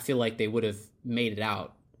I feel like they would have made it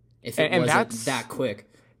out if it wasn't that quick.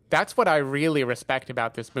 That's what I really respect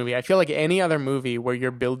about this movie. I feel like any other movie where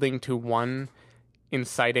you're building to one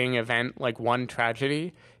inciting event, like one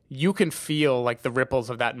tragedy, you can feel like the ripples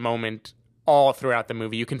of that moment all throughout the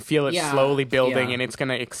movie. You can feel it slowly building, and it's going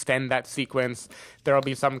to extend that sequence. There'll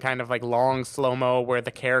be some kind of like long slow-mo where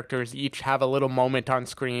the characters each have a little moment on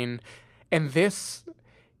screen. And this,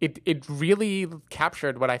 it really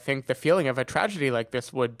captured what I think the feeling of a tragedy like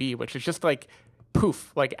this would be, which is just like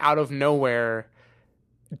poof, like out of nowhere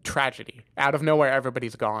tragedy. Out of nowhere,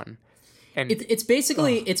 everybody's gone. And it's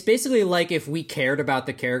basically like if we cared about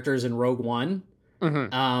the characters in Rogue One.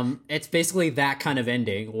 It's basically that kind of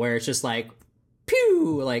ending where it's just like,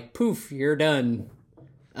 pew, like poof, you're done.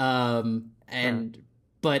 But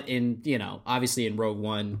in, obviously in Rogue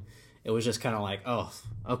One, it was just kind of like, oh,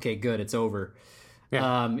 okay, good, it's over.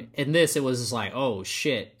 In this, it was just like, oh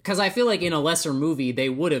shit. Because I feel like in a lesser movie, they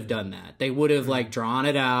would have done that. They would have like drawn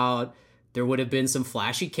it out. There would have been some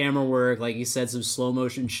flashy camera work, like you said, some slow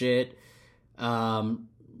motion shit.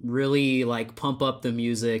 really like pump up the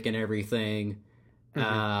music and everything.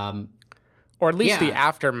 Or at least the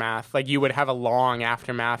aftermath. Like, you would have a long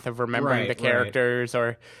aftermath of remembering the characters,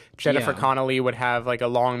 or Jennifer Connelly would have like a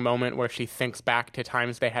long moment where she thinks back to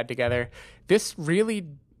times they had together. This really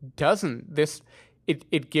doesn't.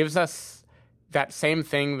 It gives us that same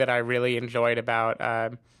thing that I really enjoyed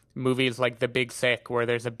about movies like The Big Sick, where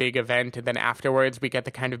there's a big event and then afterwards we get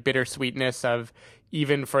the kind of bittersweetness of,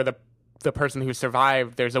 even for the person who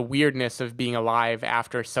survived, there's a weirdness of being alive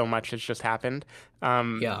after so much has just happened.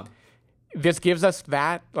 This gives us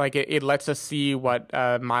that. Like, it lets us see what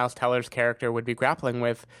Miles Teller's character would be grappling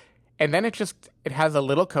with. And then it has a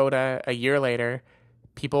little coda a year later,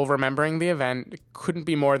 people remembering the event. It couldn't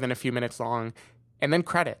be more than a few minutes long. And then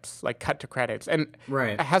credits, like cut to credits. And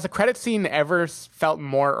has a credit scene ever felt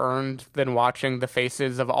more earned than watching the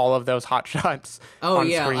faces of all of those hotshots on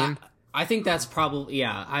screen? I think that's probably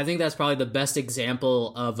the best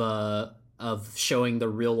example of showing the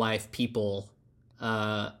real life people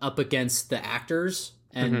up against the actors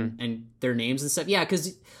and their names and stuff. Yeah,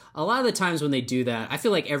 because a lot of the times when they do that, I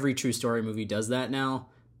feel like every true story movie does that now.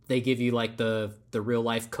 They give you like the real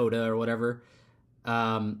life coda or whatever.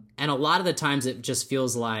 And a lot of the times it just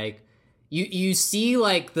feels like you see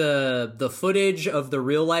like the footage of the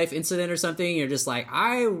real life incident or something. You're just like,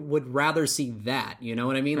 I would rather see that. You know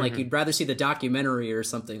what I mean? Like, you'd rather see the documentary or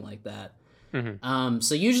something like that.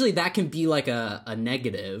 So usually that can be like a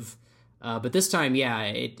negative. But this time,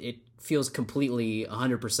 it feels completely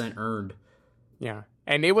 100% earned. Yeah.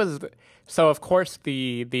 And it was, so of course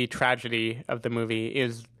the tragedy of the movie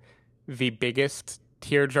is the biggest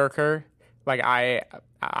tearjerker. Like,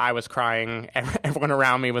 I was crying. Everyone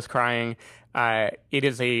around me was crying. It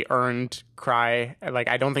is a earned cry. Like,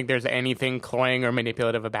 I don't think there's anything cloying or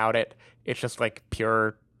manipulative about it. It's just like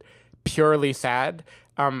purely sad.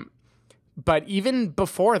 But even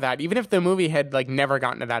before that, even if the movie had like never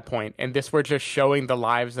gotten to that point, and this were just showing the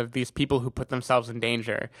lives of these people who put themselves in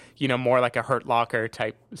danger, you know, more like a Hurt Locker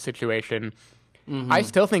type situation, I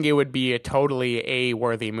still think it would be a totally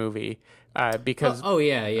A-worthy movie. Because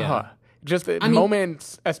just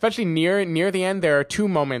moments, especially near the end, there are two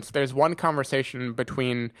moments. There's one conversation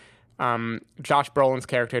between Josh Brolin's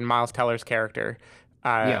character and Miles Teller's character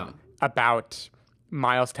about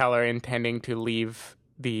Miles Teller intending to leave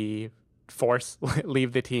the force,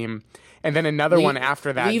 leave the team, and then another one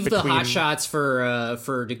after that. Leave the hot shots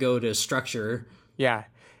for to go to structure. Yeah,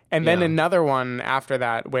 and then another one after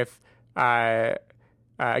that with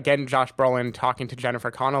again Josh Brolin talking to Jennifer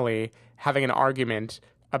Connelly, having an argument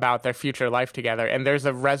about their future life together, and there's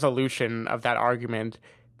a resolution of that argument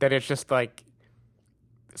that is just like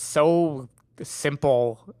so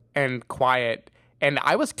simple and quiet. And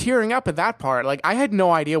I was tearing up at that part. Like, I had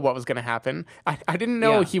no idea what was going to happen. I didn't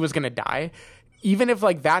know he was going to die. Even if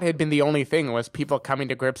like that had been the only thing, was people coming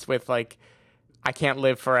to grips with like, I can't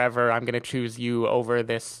live forever. I'm going to choose you over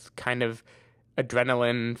this kind of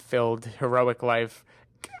adrenaline-filled heroic life.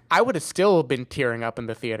 I would have still been tearing up in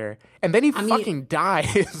the theater. And then he fucking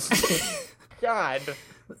dies. God.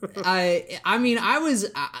 I mean, I was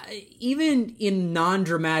even in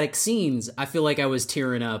non-dramatic scenes, I feel like I was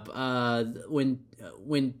tearing up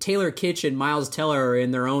when Taylor Kitsch and Miles Teller are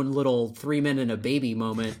in their own little 3 Men and a Baby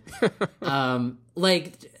moment.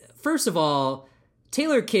 Like, first of all,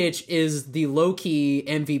 Taylor Kitsch is the low-key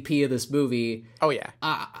MVP of this movie. Oh yeah.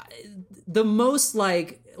 The most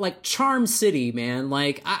like Charm City, man.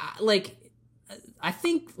 Like I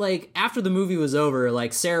think, like, after the movie was over,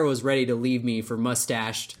 like, Sarah was ready to leave me for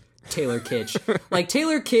mustached Taylor Kitsch. Like,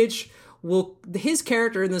 Taylor Kitsch his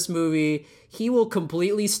character in this movie, he will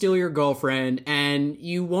completely steal your girlfriend, and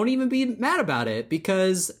you won't even be mad about it,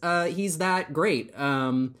 because he's that great.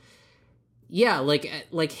 Yeah,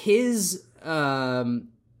 like his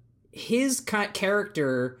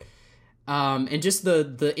character, and just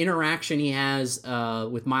the interaction he has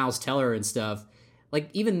with Miles Teller and stuff, like,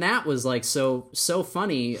 even that was like so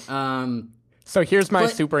funny. So here's my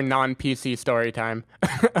super non-PC story time.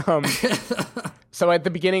 So at the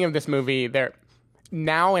beginning of this movie,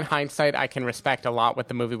 now in hindsight, I can respect a lot what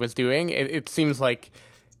the movie was doing. It seems like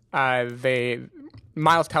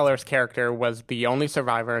Miles Teller's character was the only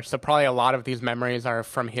survivor, so probably a lot of these memories are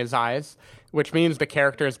from his eyes, which means the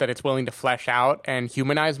characters that it's willing to flesh out and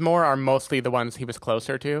humanize more are mostly the ones he was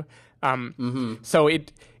closer to. So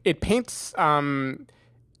it paints Taylor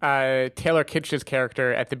Kitsch's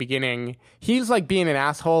character at the beginning. He's like being an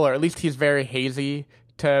asshole, or at least he's very hazy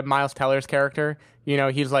to Miles Teller's character. You know,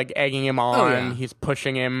 he's like egging him on. He's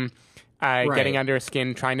pushing him. getting under his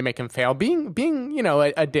skin, trying to make him fail, being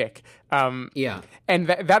a dick. Yeah. And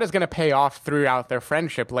that is going to pay off throughout their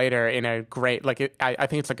friendship later in a great, I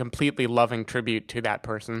think it's a completely loving tribute to that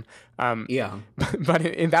person. Yeah. But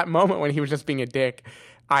in that moment when he was just being a dick,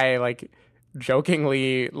 I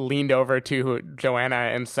jokingly leaned over to Joanna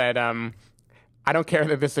and said, I don't care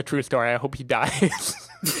that this is a true story. I hope he dies.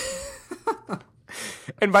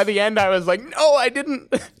 And by the end, I was like, no, I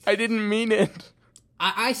didn't mean it.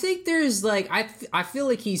 I think there's I feel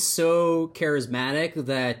like he's so charismatic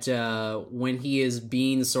that when he is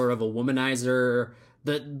being sort of a womanizer,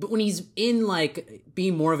 when he's in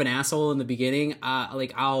being more of an asshole in the beginning,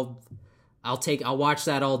 I'll watch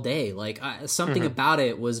that all day. Something about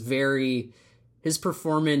it was very, his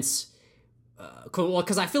performance.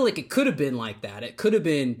 Because I feel like it could have been like that. It could have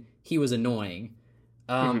been he was annoying,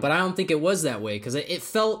 but I don't think it was that way because it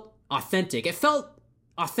felt authentic. It felt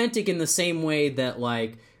authentic in the same way that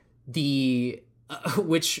the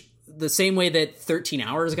same way that 13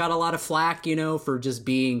 Hours got a lot of flack, for just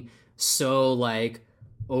being so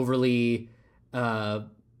overly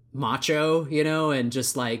macho, and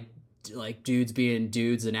just dudes being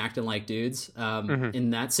dudes and acting like dudes in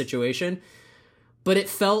that situation. But it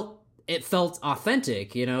felt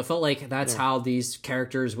authentic, it felt like that's how these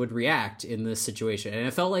characters would react in this situation. And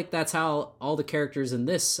it felt like that's how all the characters in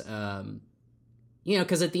this,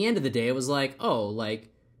 because at the end of the day, it was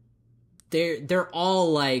they're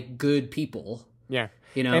all good people. Yeah.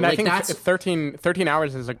 And I think that's 13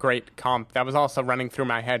 Hours is a great comp. That was also running through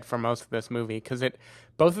my head for most of this movie because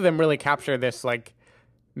both of them really capture this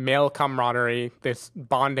male camaraderie, this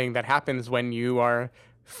bonding that happens when you are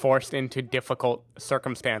forced into difficult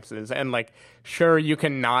circumstances. And sure, you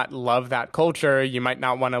can not love that culture. You might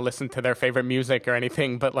not want to listen to their favorite music or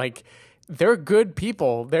anything, but they're good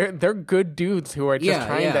people. They're good dudes who are just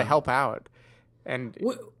trying to help out. And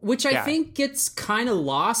which I think gets kind of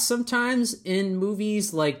lost sometimes in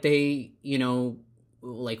movies. We get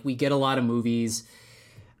a lot of movies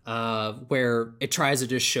where it tries to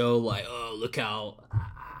just show oh, look how,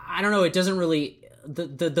 I don't know, it doesn't really,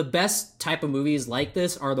 the best type of movies like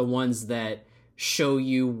this are the ones that show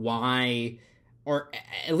you why, or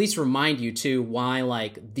at least remind you too,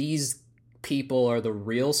 why these people are the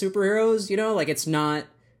real superheroes, it's not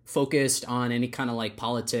focused on any kind of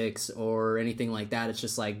politics or anything like that. It's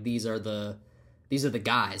just these are the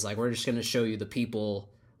guys. We're just going to show you the people,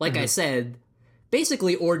 I said,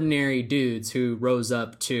 basically ordinary dudes who rose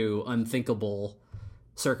up to unthinkable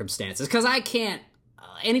circumstances. Because I can't,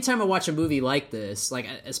 anytime I watch a movie like this,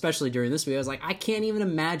 especially during this movie, I was I can't even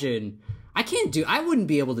imagine. I wouldn't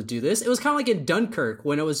be able to do this. It was kind of like in Dunkirk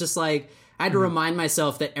when it was just I had to remind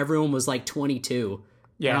myself that everyone was 22.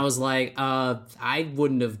 Yeah. And I was I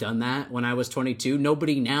wouldn't have done that when I was 22.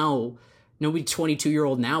 Nobody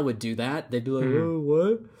 22-year-old now would do that. They'd be oh,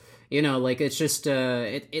 what? It's just,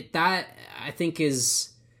 that I think is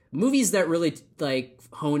movies that really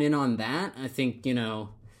hone in on that. I think,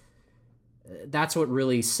 that's what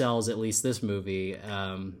really sells at least this movie.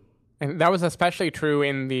 And that was especially true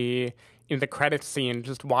in the credits scene,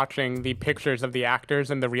 just watching the pictures of the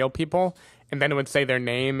actors and the real people, and then it would say their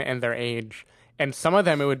name and their age. And some of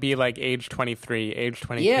them it would be age 23, age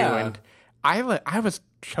 22. Yeah. And I was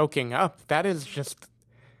choking up. That is just,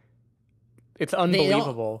 it's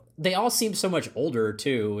unbelievable. They all seem so much older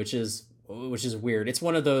too, which is weird. It's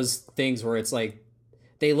one of those things where it's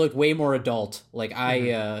they look way more adult.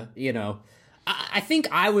 I think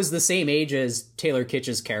I was the same age as Taylor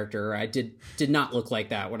Kitsch's character. I did not look like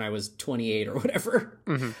that when I was 28 or whatever.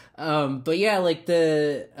 But yeah,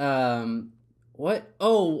 what?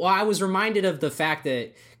 Oh, well, I was reminded of the fact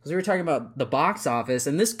that, because we were talking about the box office,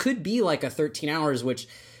 and this could be a 13 Hours, which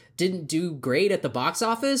didn't do great at the box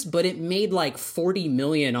office, but it made 40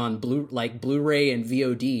 million on Blu-ray and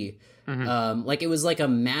VOD. It was a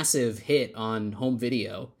massive hit on home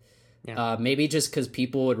video. Yeah. Maybe just because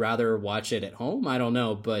people would rather watch it at home. I don't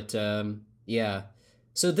know. But yeah.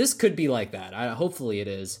 So this could be like that. Hopefully it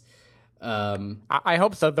is. I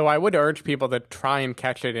hope so, though. I would urge people to try and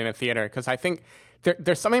catch it in a theater because I think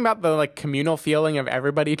there's something about the communal feeling of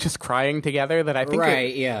everybody just crying together that I think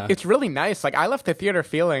it's really nice. I left the theater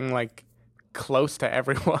feeling close to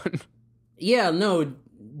everyone. Yeah, no,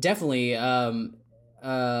 definitely.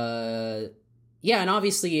 Yeah, and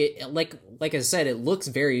obviously, like I said, it looks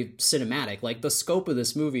very cinematic. The scope of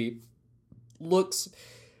this movie looks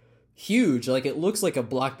huge. It looks like a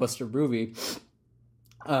blockbuster movie.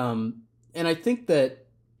 And I think that,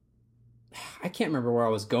 I can't remember where I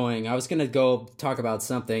was going. I was going to go talk about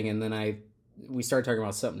something, and then we started talking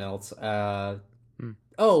about something else. Oh,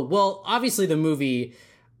 well, obviously the movie,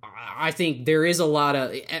 I think there is a lot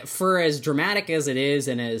of, for as dramatic as it is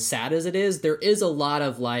and as sad as it is, there is a lot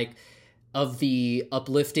of like of the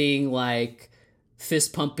uplifting, like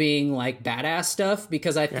fist pumping, like badass stuff,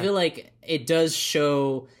 because I feel like it does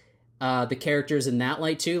show the characters in that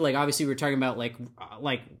light too. Like obviously we're talking about like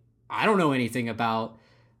I don't know anything about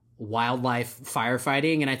wildlife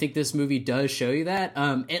firefighting, and I think this movie does show you that.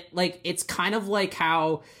 It's kind of like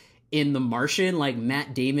how in The Martian, like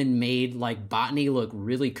Matt Damon made like botany look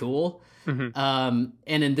really cool. Mm-hmm.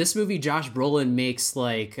 And in this movie, Josh Brolin makes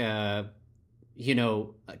like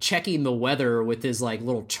checking the weather with his like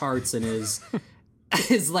little charts and his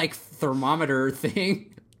his like thermometer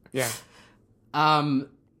thing. Yeah. And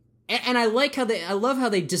I love how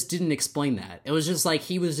they just didn't explain that. It was just like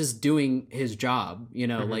he was just doing his job,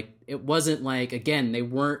 mm-hmm. Like it wasn't like, again, they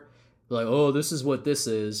weren't like, oh, this is what this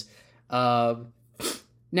is.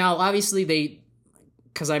 Now, obviously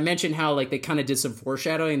because I mentioned how like they kind of did some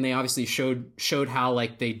foreshadowing. They obviously showed how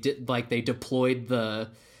like they deployed the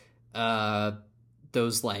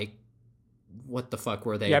those like, what the fuck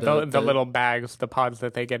were they? Yeah, the little bags, the pods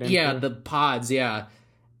that they get into. Yeah, the pods. Yeah.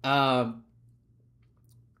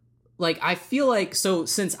 Like, I feel like, so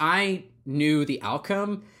since I knew the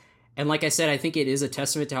outcome, and like I said, I think it is a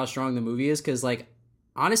testament to how strong the movie is, because, like,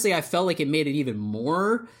 honestly, I felt like it made it even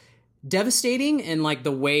more devastating, and, like,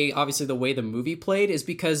 the way the movie played is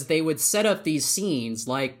because they would set up these scenes,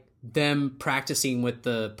 like, them practicing with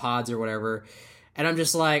the pods or whatever, and I'm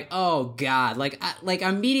just like, oh, God. Like,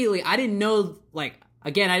 immediately, I didn't know, like,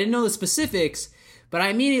 again, I didn't know the specifics, but I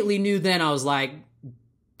immediately knew then, I was like,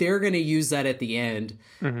 they're going to use that at the end.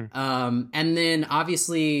 Mm-hmm. And then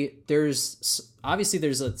obviously there's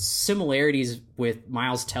similarities with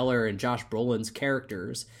Miles Teller and Josh Brolin's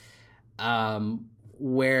characters,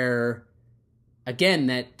 where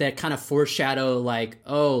again, that kind of foreshadow like,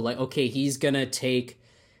 oh, like, okay, he's going to take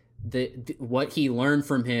the what he learned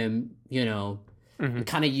from him, mm-hmm. and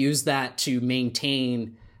kind of use that to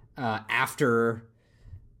maintain, after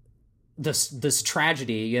this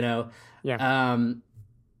tragedy, Yeah.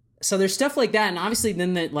 So there's stuff like that, and obviously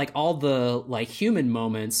then that like all the like human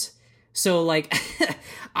moments. So like,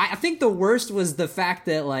 I think the worst was the fact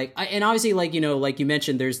that like, and obviously like like you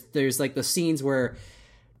mentioned, there's like the scenes where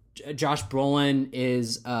Josh Brolin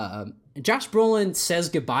says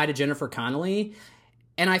goodbye to Jennifer Connelly,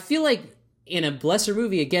 and I feel like in a lesser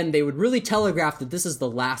movie again they would really telegraph that this is the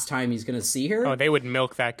last time he's going to see her. Oh, they would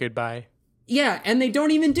milk that goodbye. Yeah, and they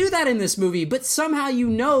don't even do that in this movie, but somehow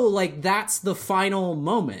like that's the final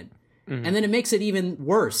moment. Mm-hmm. And then it makes it even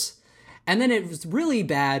worse. And then it was really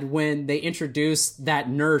bad when they introduced that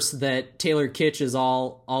nurse that Taylor Kitsch is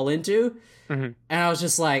all into. Mm-hmm. And I was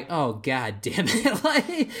just like, oh, God damn it.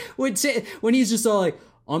 Like when he's just all like,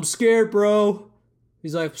 I'm scared, bro.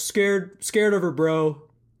 He's like, scared of her, bro.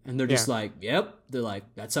 And they're just like, yep. They're like,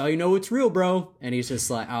 that's how you know it's real, bro. And he's just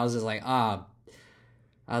like, I was just like, I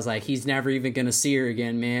was like, he's never even going to see her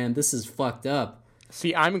again, man. This is fucked up.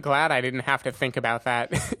 See, I'm glad I didn't have to think about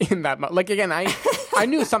that in that like, again, I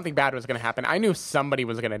knew something bad was going to happen. I knew somebody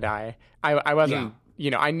was going to die. I wasn't,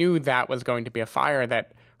 I knew that was going to be a fire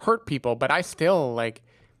that hurt people, but I still, like,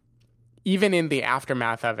 even in the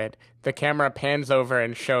aftermath of it, the camera pans over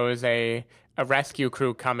and shows a rescue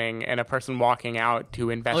crew coming and a person walking out to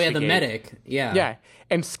investigate. Oh, yeah, the medic. Yeah. Yeah.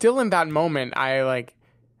 And still in that moment,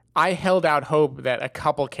 I held out hope that a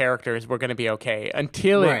couple characters were going to be okay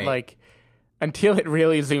until it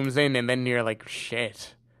really zooms in, and then you're like,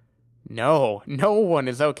 shit, no one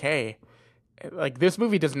is okay. Like, this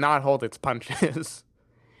movie does not hold its punches.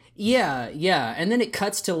 Yeah. And then it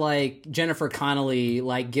cuts to like Jennifer Connelly,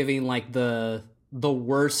 like giving like the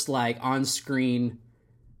worst, like on-screen,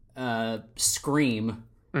 scream.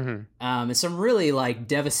 Mm-hmm. It's some really like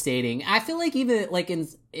devastating. I feel like even like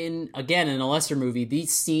in a lesser movie,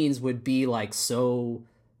 these scenes would be like so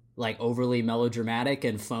like overly melodramatic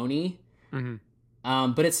and phony.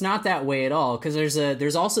 Mm-hmm. But it's not that way at all, because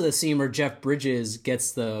there's also the scene where Jeff Bridges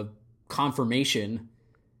gets the confirmation,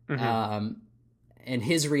 mm-hmm. And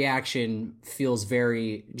his reaction feels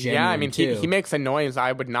very genuine. Yeah, I mean, too. He makes a noise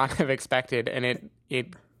I would not have expected, and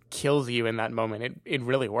it kills you in that moment. It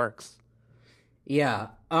really works. Yeah.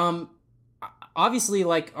 Obviously,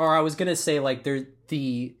 like, or I was gonna say, like,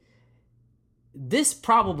 this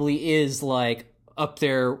probably is like up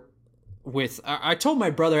there with. I told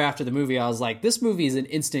my brother after the movie, I was like, this movie is an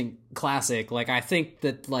instant classic. Like, I think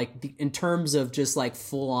that like in terms of just like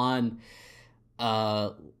full on,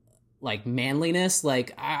 like manliness,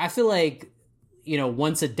 like I feel like,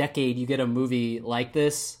 once a decade you get a movie like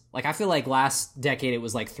this. Like, I feel like last decade it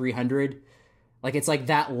was like 300. Like it's like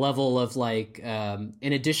that level of like in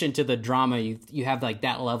addition to the drama, you have like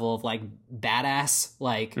that level of like badass,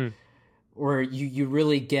 like where you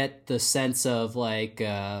really get the sense of like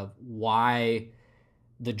why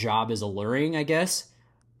the job is alluring, I guess.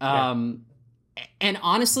 And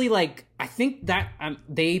honestly, like I think that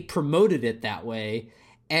they promoted it that way.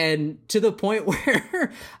 And to the point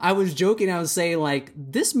where I was joking, I was saying like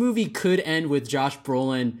this movie could end with Josh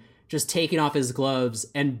Brolin just taking off his gloves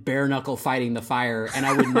and bare knuckle fighting the fire, and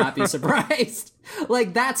I would not be surprised.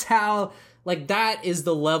 Like that's how, like that is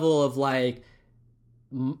the level of like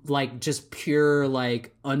just pure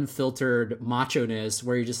like unfiltered macho-ness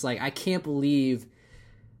where you're just like, I can't believe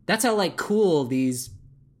that's how like cool these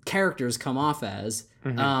characters come off as.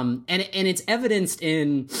 And it's evidenced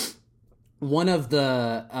in one of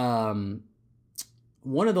the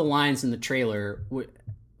lines in the trailer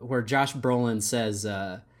where Josh Brolin says,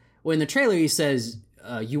 well, in the trailer he says,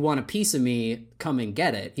 you want a piece of me, come and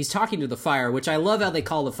get it. He's talking to the fire, which I love how they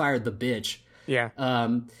call the fire the bitch. Yeah.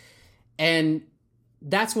 And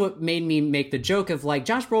that's what made me make the joke of like,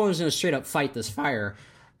 Josh Brolin's gonna straight up fight this fire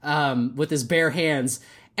with his bare hands.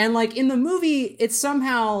 And like in the movie, it's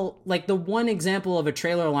somehow like the one example of a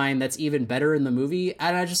trailer line that's even better in the movie.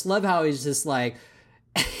 And I just love how he's just like,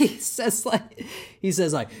 he says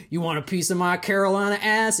like, you want a piece of my Carolina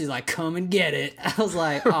ass? He's like, come and get it. I was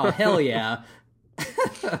like, oh, hell yeah.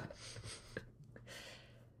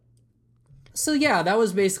 So yeah, that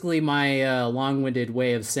was basically my long-winded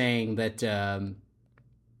way of saying that the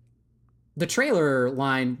trailer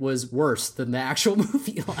line was worse than the actual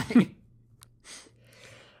movie line.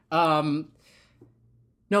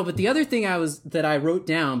 No, but the other thing that I wrote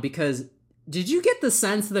down, because did you get the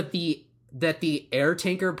sense that the air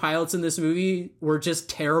tanker pilots in this movie were just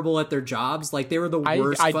terrible at their jobs? Like they were the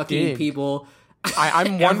worst fucking people.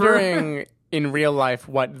 I'm wondering in real life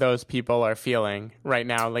what those people are feeling right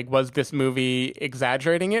now. Like, was this movie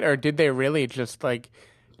exaggerating it, or did they really just like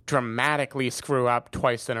dramatically screw up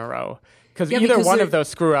twice in a row? Because either one of those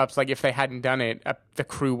screw ups, like if they hadn't done it, the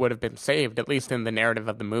crew would have been saved, at least in the narrative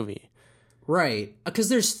of the movie. Right. Because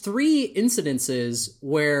there's 3 instances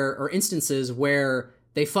where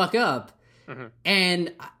they fuck up.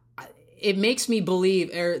 And it makes me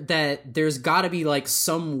believe that there's got to be like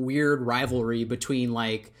some weird rivalry between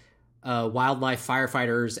like wildlife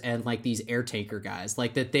firefighters and like these air tanker guys,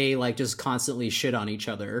 like that they like just constantly shit on each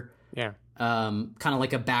other. Yeah. Kind of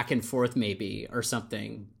like a back and forth maybe or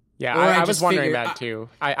something. Yeah, I was wondering that too.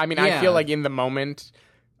 I mean, I feel like in the moment,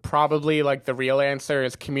 probably like the real answer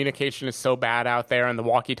is communication is so bad out there and the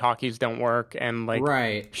walkie-talkies don't work and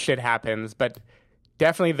like shit happens. But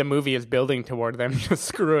definitely the movie is building toward them just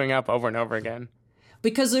screwing up over and over again.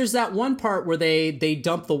 Because there's that one part where they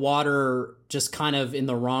dump the water just kind of in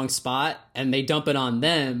the wrong spot and they dump it on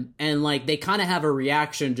them. And like they kind of have a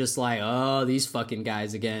reaction just like, oh, these fucking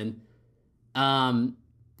guys again.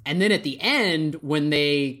 And then at the end, when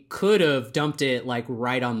they could have dumped it like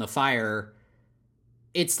right on the fire,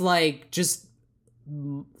 it's like just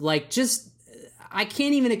I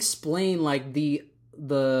can't even explain like the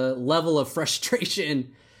level of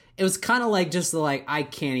frustration. It was kind of like just like, I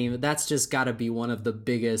can't even, that's just got to be one of the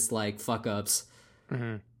biggest like fuck ups,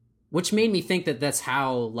 which made me think that that's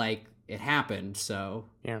how like it happened. So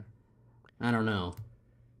yeah, I don't know,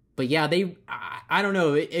 but yeah, I don't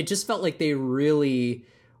know. It just felt like they really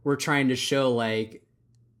were trying to show like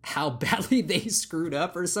how badly they screwed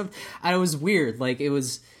up or something. It was weird. Like it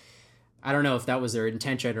was, I don't know if that was their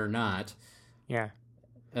intention or not. Yeah.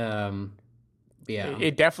 Yeah.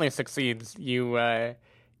 It definitely succeeds.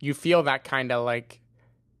 You feel that kind of like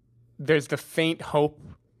there's the faint hope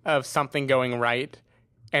of something going right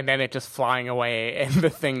and then it just flying away and the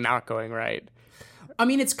thing not going right. I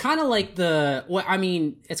mean, it's kind of like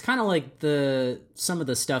some of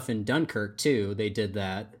the stuff in Dunkirk too. They did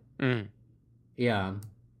that. Yeah.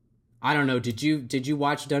 I don't know. Did you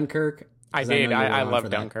watch Dunkirk? I did. I love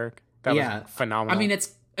Dunkirk. That was phenomenal. I mean,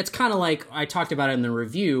 it's kind of like I talked about it in the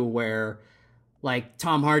review where like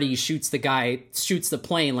Tom Hardy shoots the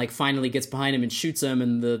plane, like finally gets behind him and shoots him,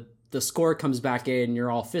 and the score comes back in and you're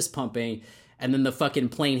all fist pumping, and then the fucking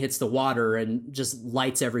plane hits the water and just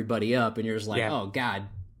lights everybody up, and you're just like, oh god.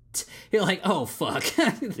 You're like, oh fuck.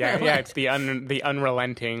 It's the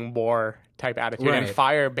unrelenting war type attitude. Right. And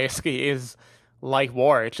fire basically is like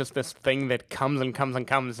war. It's just this thing that comes and comes and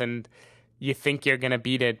comes, and you think you're gonna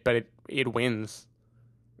beat it, but it wins.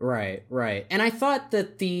 Right. And I thought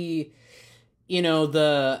that the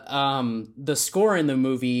score in the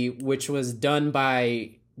movie, which was done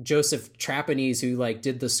by Joseph Trapanese, who like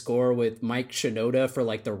did the score with Mike Shinoda for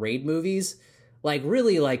like the Raid movies, like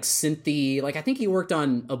really like synthy. Like I think he worked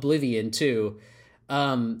on Oblivion too.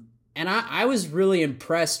 And I was really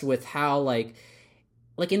impressed with how like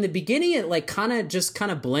in the beginning it like kind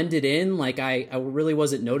of blended in. Like I really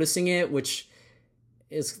wasn't noticing it, which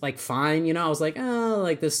is like fine, you know. I was like, oh,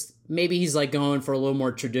 like this, maybe he's like going for a little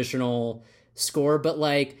more traditional score. But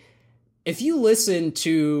like if you listen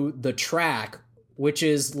to the track, which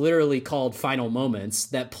is literally called Final Moments,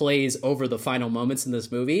 that plays over the final moments in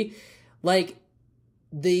this movie, like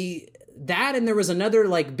that and there was another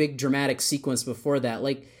like big dramatic sequence before that.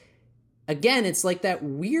 Like again, it's like that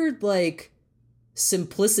weird like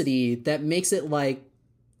simplicity that makes it like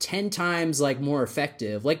 10 times like more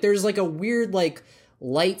effective. Like there's like a weird like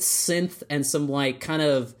light synth and some like kind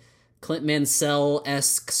of Clint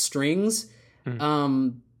Mansell-esque strings.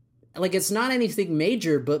 Like it's not anything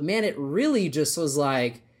major, but man, it really just was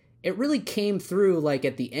like, it really came through like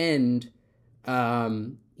at the end,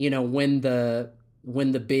 you know, when the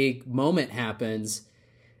big moment happens,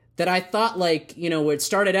 that I thought like, you know, it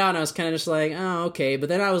started out and I was kind of just like, oh, okay. But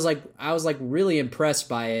then I was like really impressed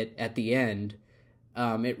by it at the end.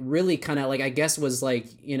 It really kind of like, I guess was like,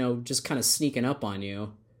 you know, just kind of sneaking up on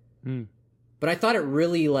you. But I thought it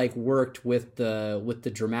really like worked with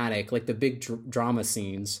the dramatic, like the big drama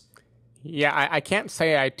scenes. Yeah, I can't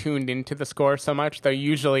say I tuned into the score so much, though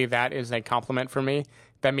usually that is a compliment for me.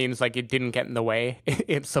 That means like it didn't get in the way.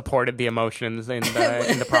 It supported the emotions in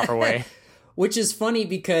the proper way. Which is funny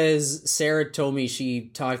because Sarah told me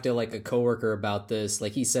she talked to like a coworker about this.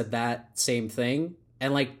 Like he said that same thing.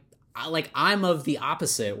 And like I'm of the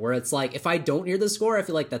opposite, where it's like if I don't hear the score, I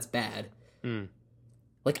feel like that's bad.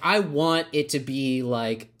 Like I want it to be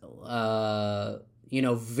like you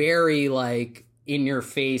know, very like in your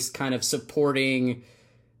face kind of supporting,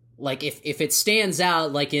 like if it stands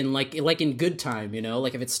out like in Good Time, you know,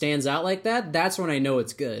 like if it stands out like that, that's when I know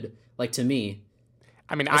it's good, like to me.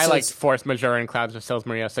 I mean, I like Force Majeure and Clouds of Sils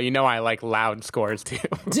Maria, so you know I like loud scores too.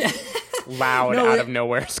 Loud out of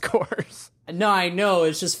nowhere scores. No, I know,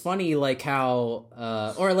 it's just funny like how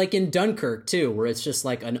or like in Dunkirk too, where it's just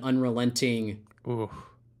like an unrelenting,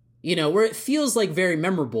 you know, where it feels like very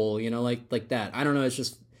memorable, you know, like that. I don't know,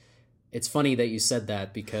 it's funny that you said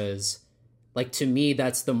that, because like to me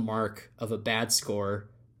that's the mark of a bad score,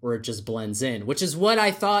 where it just blends in, which is what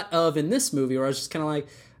I thought of in this movie, where I was just kind of like,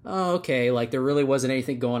 oh, okay, like there really wasn't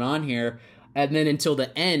anything going on here. And then until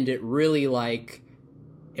the end, it really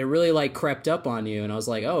crept up on you, and I was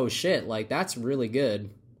like, oh shit, like that's really good.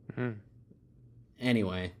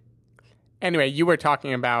 Anyway, you were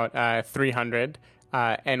talking about 300,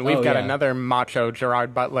 and we've got another macho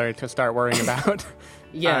Gerard Butler to start worrying about.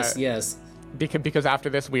 Yes. Because after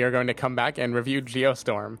this, we are going to come back and review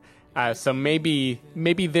Geostorm. So maybe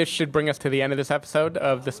this should bring us to the end of this episode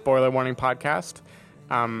of the Spoiler Warning podcast.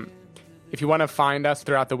 If you want to find us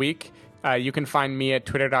throughout the week, you can find me at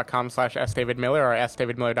twitter.com/sdavidmiller or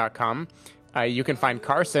sdavidmiller.com. You can find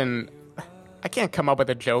Carson. I can't come up with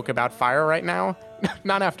a joke about fire right now.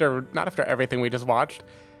 not after everything we just watched.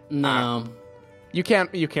 No. You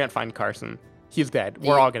can't find Carson. He's dead.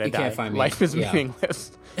 We're all going to die. Can't find me. Life is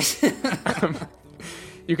meaningless.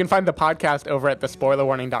 You can find the podcast over at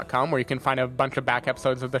thespoilerwarning.com, where you can find a bunch of back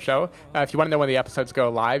episodes of the show. If you want to know when the episodes go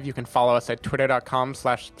live, you can follow us at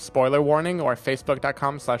twitter.com/spoilerwarning or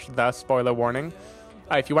facebook.com/thespoilerwarning.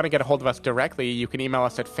 If you want to get a hold of us directly, you can email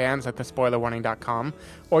us at fans@thespoilerwarning.com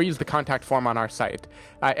or use the contact form on our site.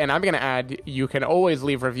 And I'm going to add, you can always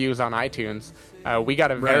leave reviews on iTunes. We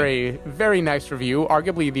got a very, very nice review,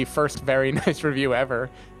 arguably the first very nice review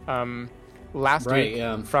ever. Last week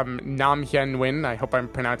from Nam Hyun Win. I hope I'm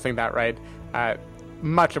pronouncing that right.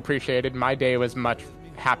 Much appreciated. My day was much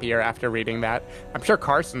happier after reading that. I'm sure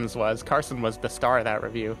Carson's was. Carson was the star of that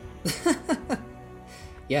review.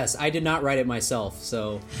 Yes, I did not write it myself,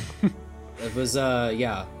 so it was,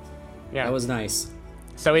 that was nice.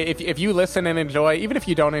 So if you listen and enjoy, even if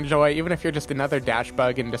you don't enjoy, even if you're just another dash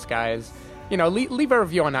bug in disguise, you know, leave a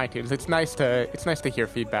review on iTunes. It's nice to hear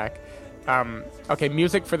feedback. Okay,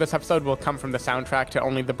 music for this episode will come from the soundtrack to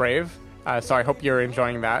Only the Brave, so I hope you're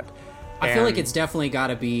enjoying that. I feel like it's definitely got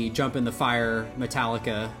to be Jump in the Fire,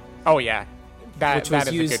 Metallica. Oh yeah, that is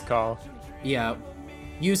a good call. Yeah,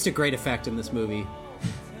 used to great effect in this movie.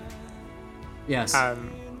 Yes.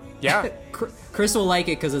 Yeah. Chris will like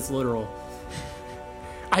it because it's literal.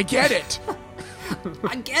 I get it.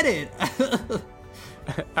 I get it.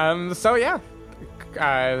 So yeah.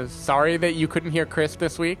 Sorry that you couldn't hear Chris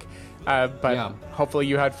this week, but hopefully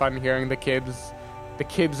you had fun hearing the kids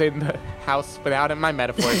in the house without him. My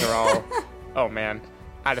metaphors are all, oh man,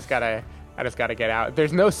 I just gotta get out.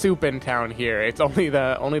 There's no soup in town here. It's only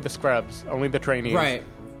the scrubs, only the trainees. Right.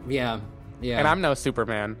 Yeah. Yeah. And I'm no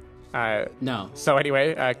Superman. No. So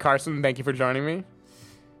anyway, Carson, thank you for joining me.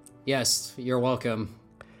 Yes, you're welcome.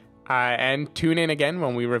 And tune in again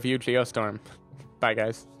when we review Geostorm. Bye,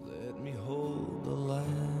 guys. Let me hold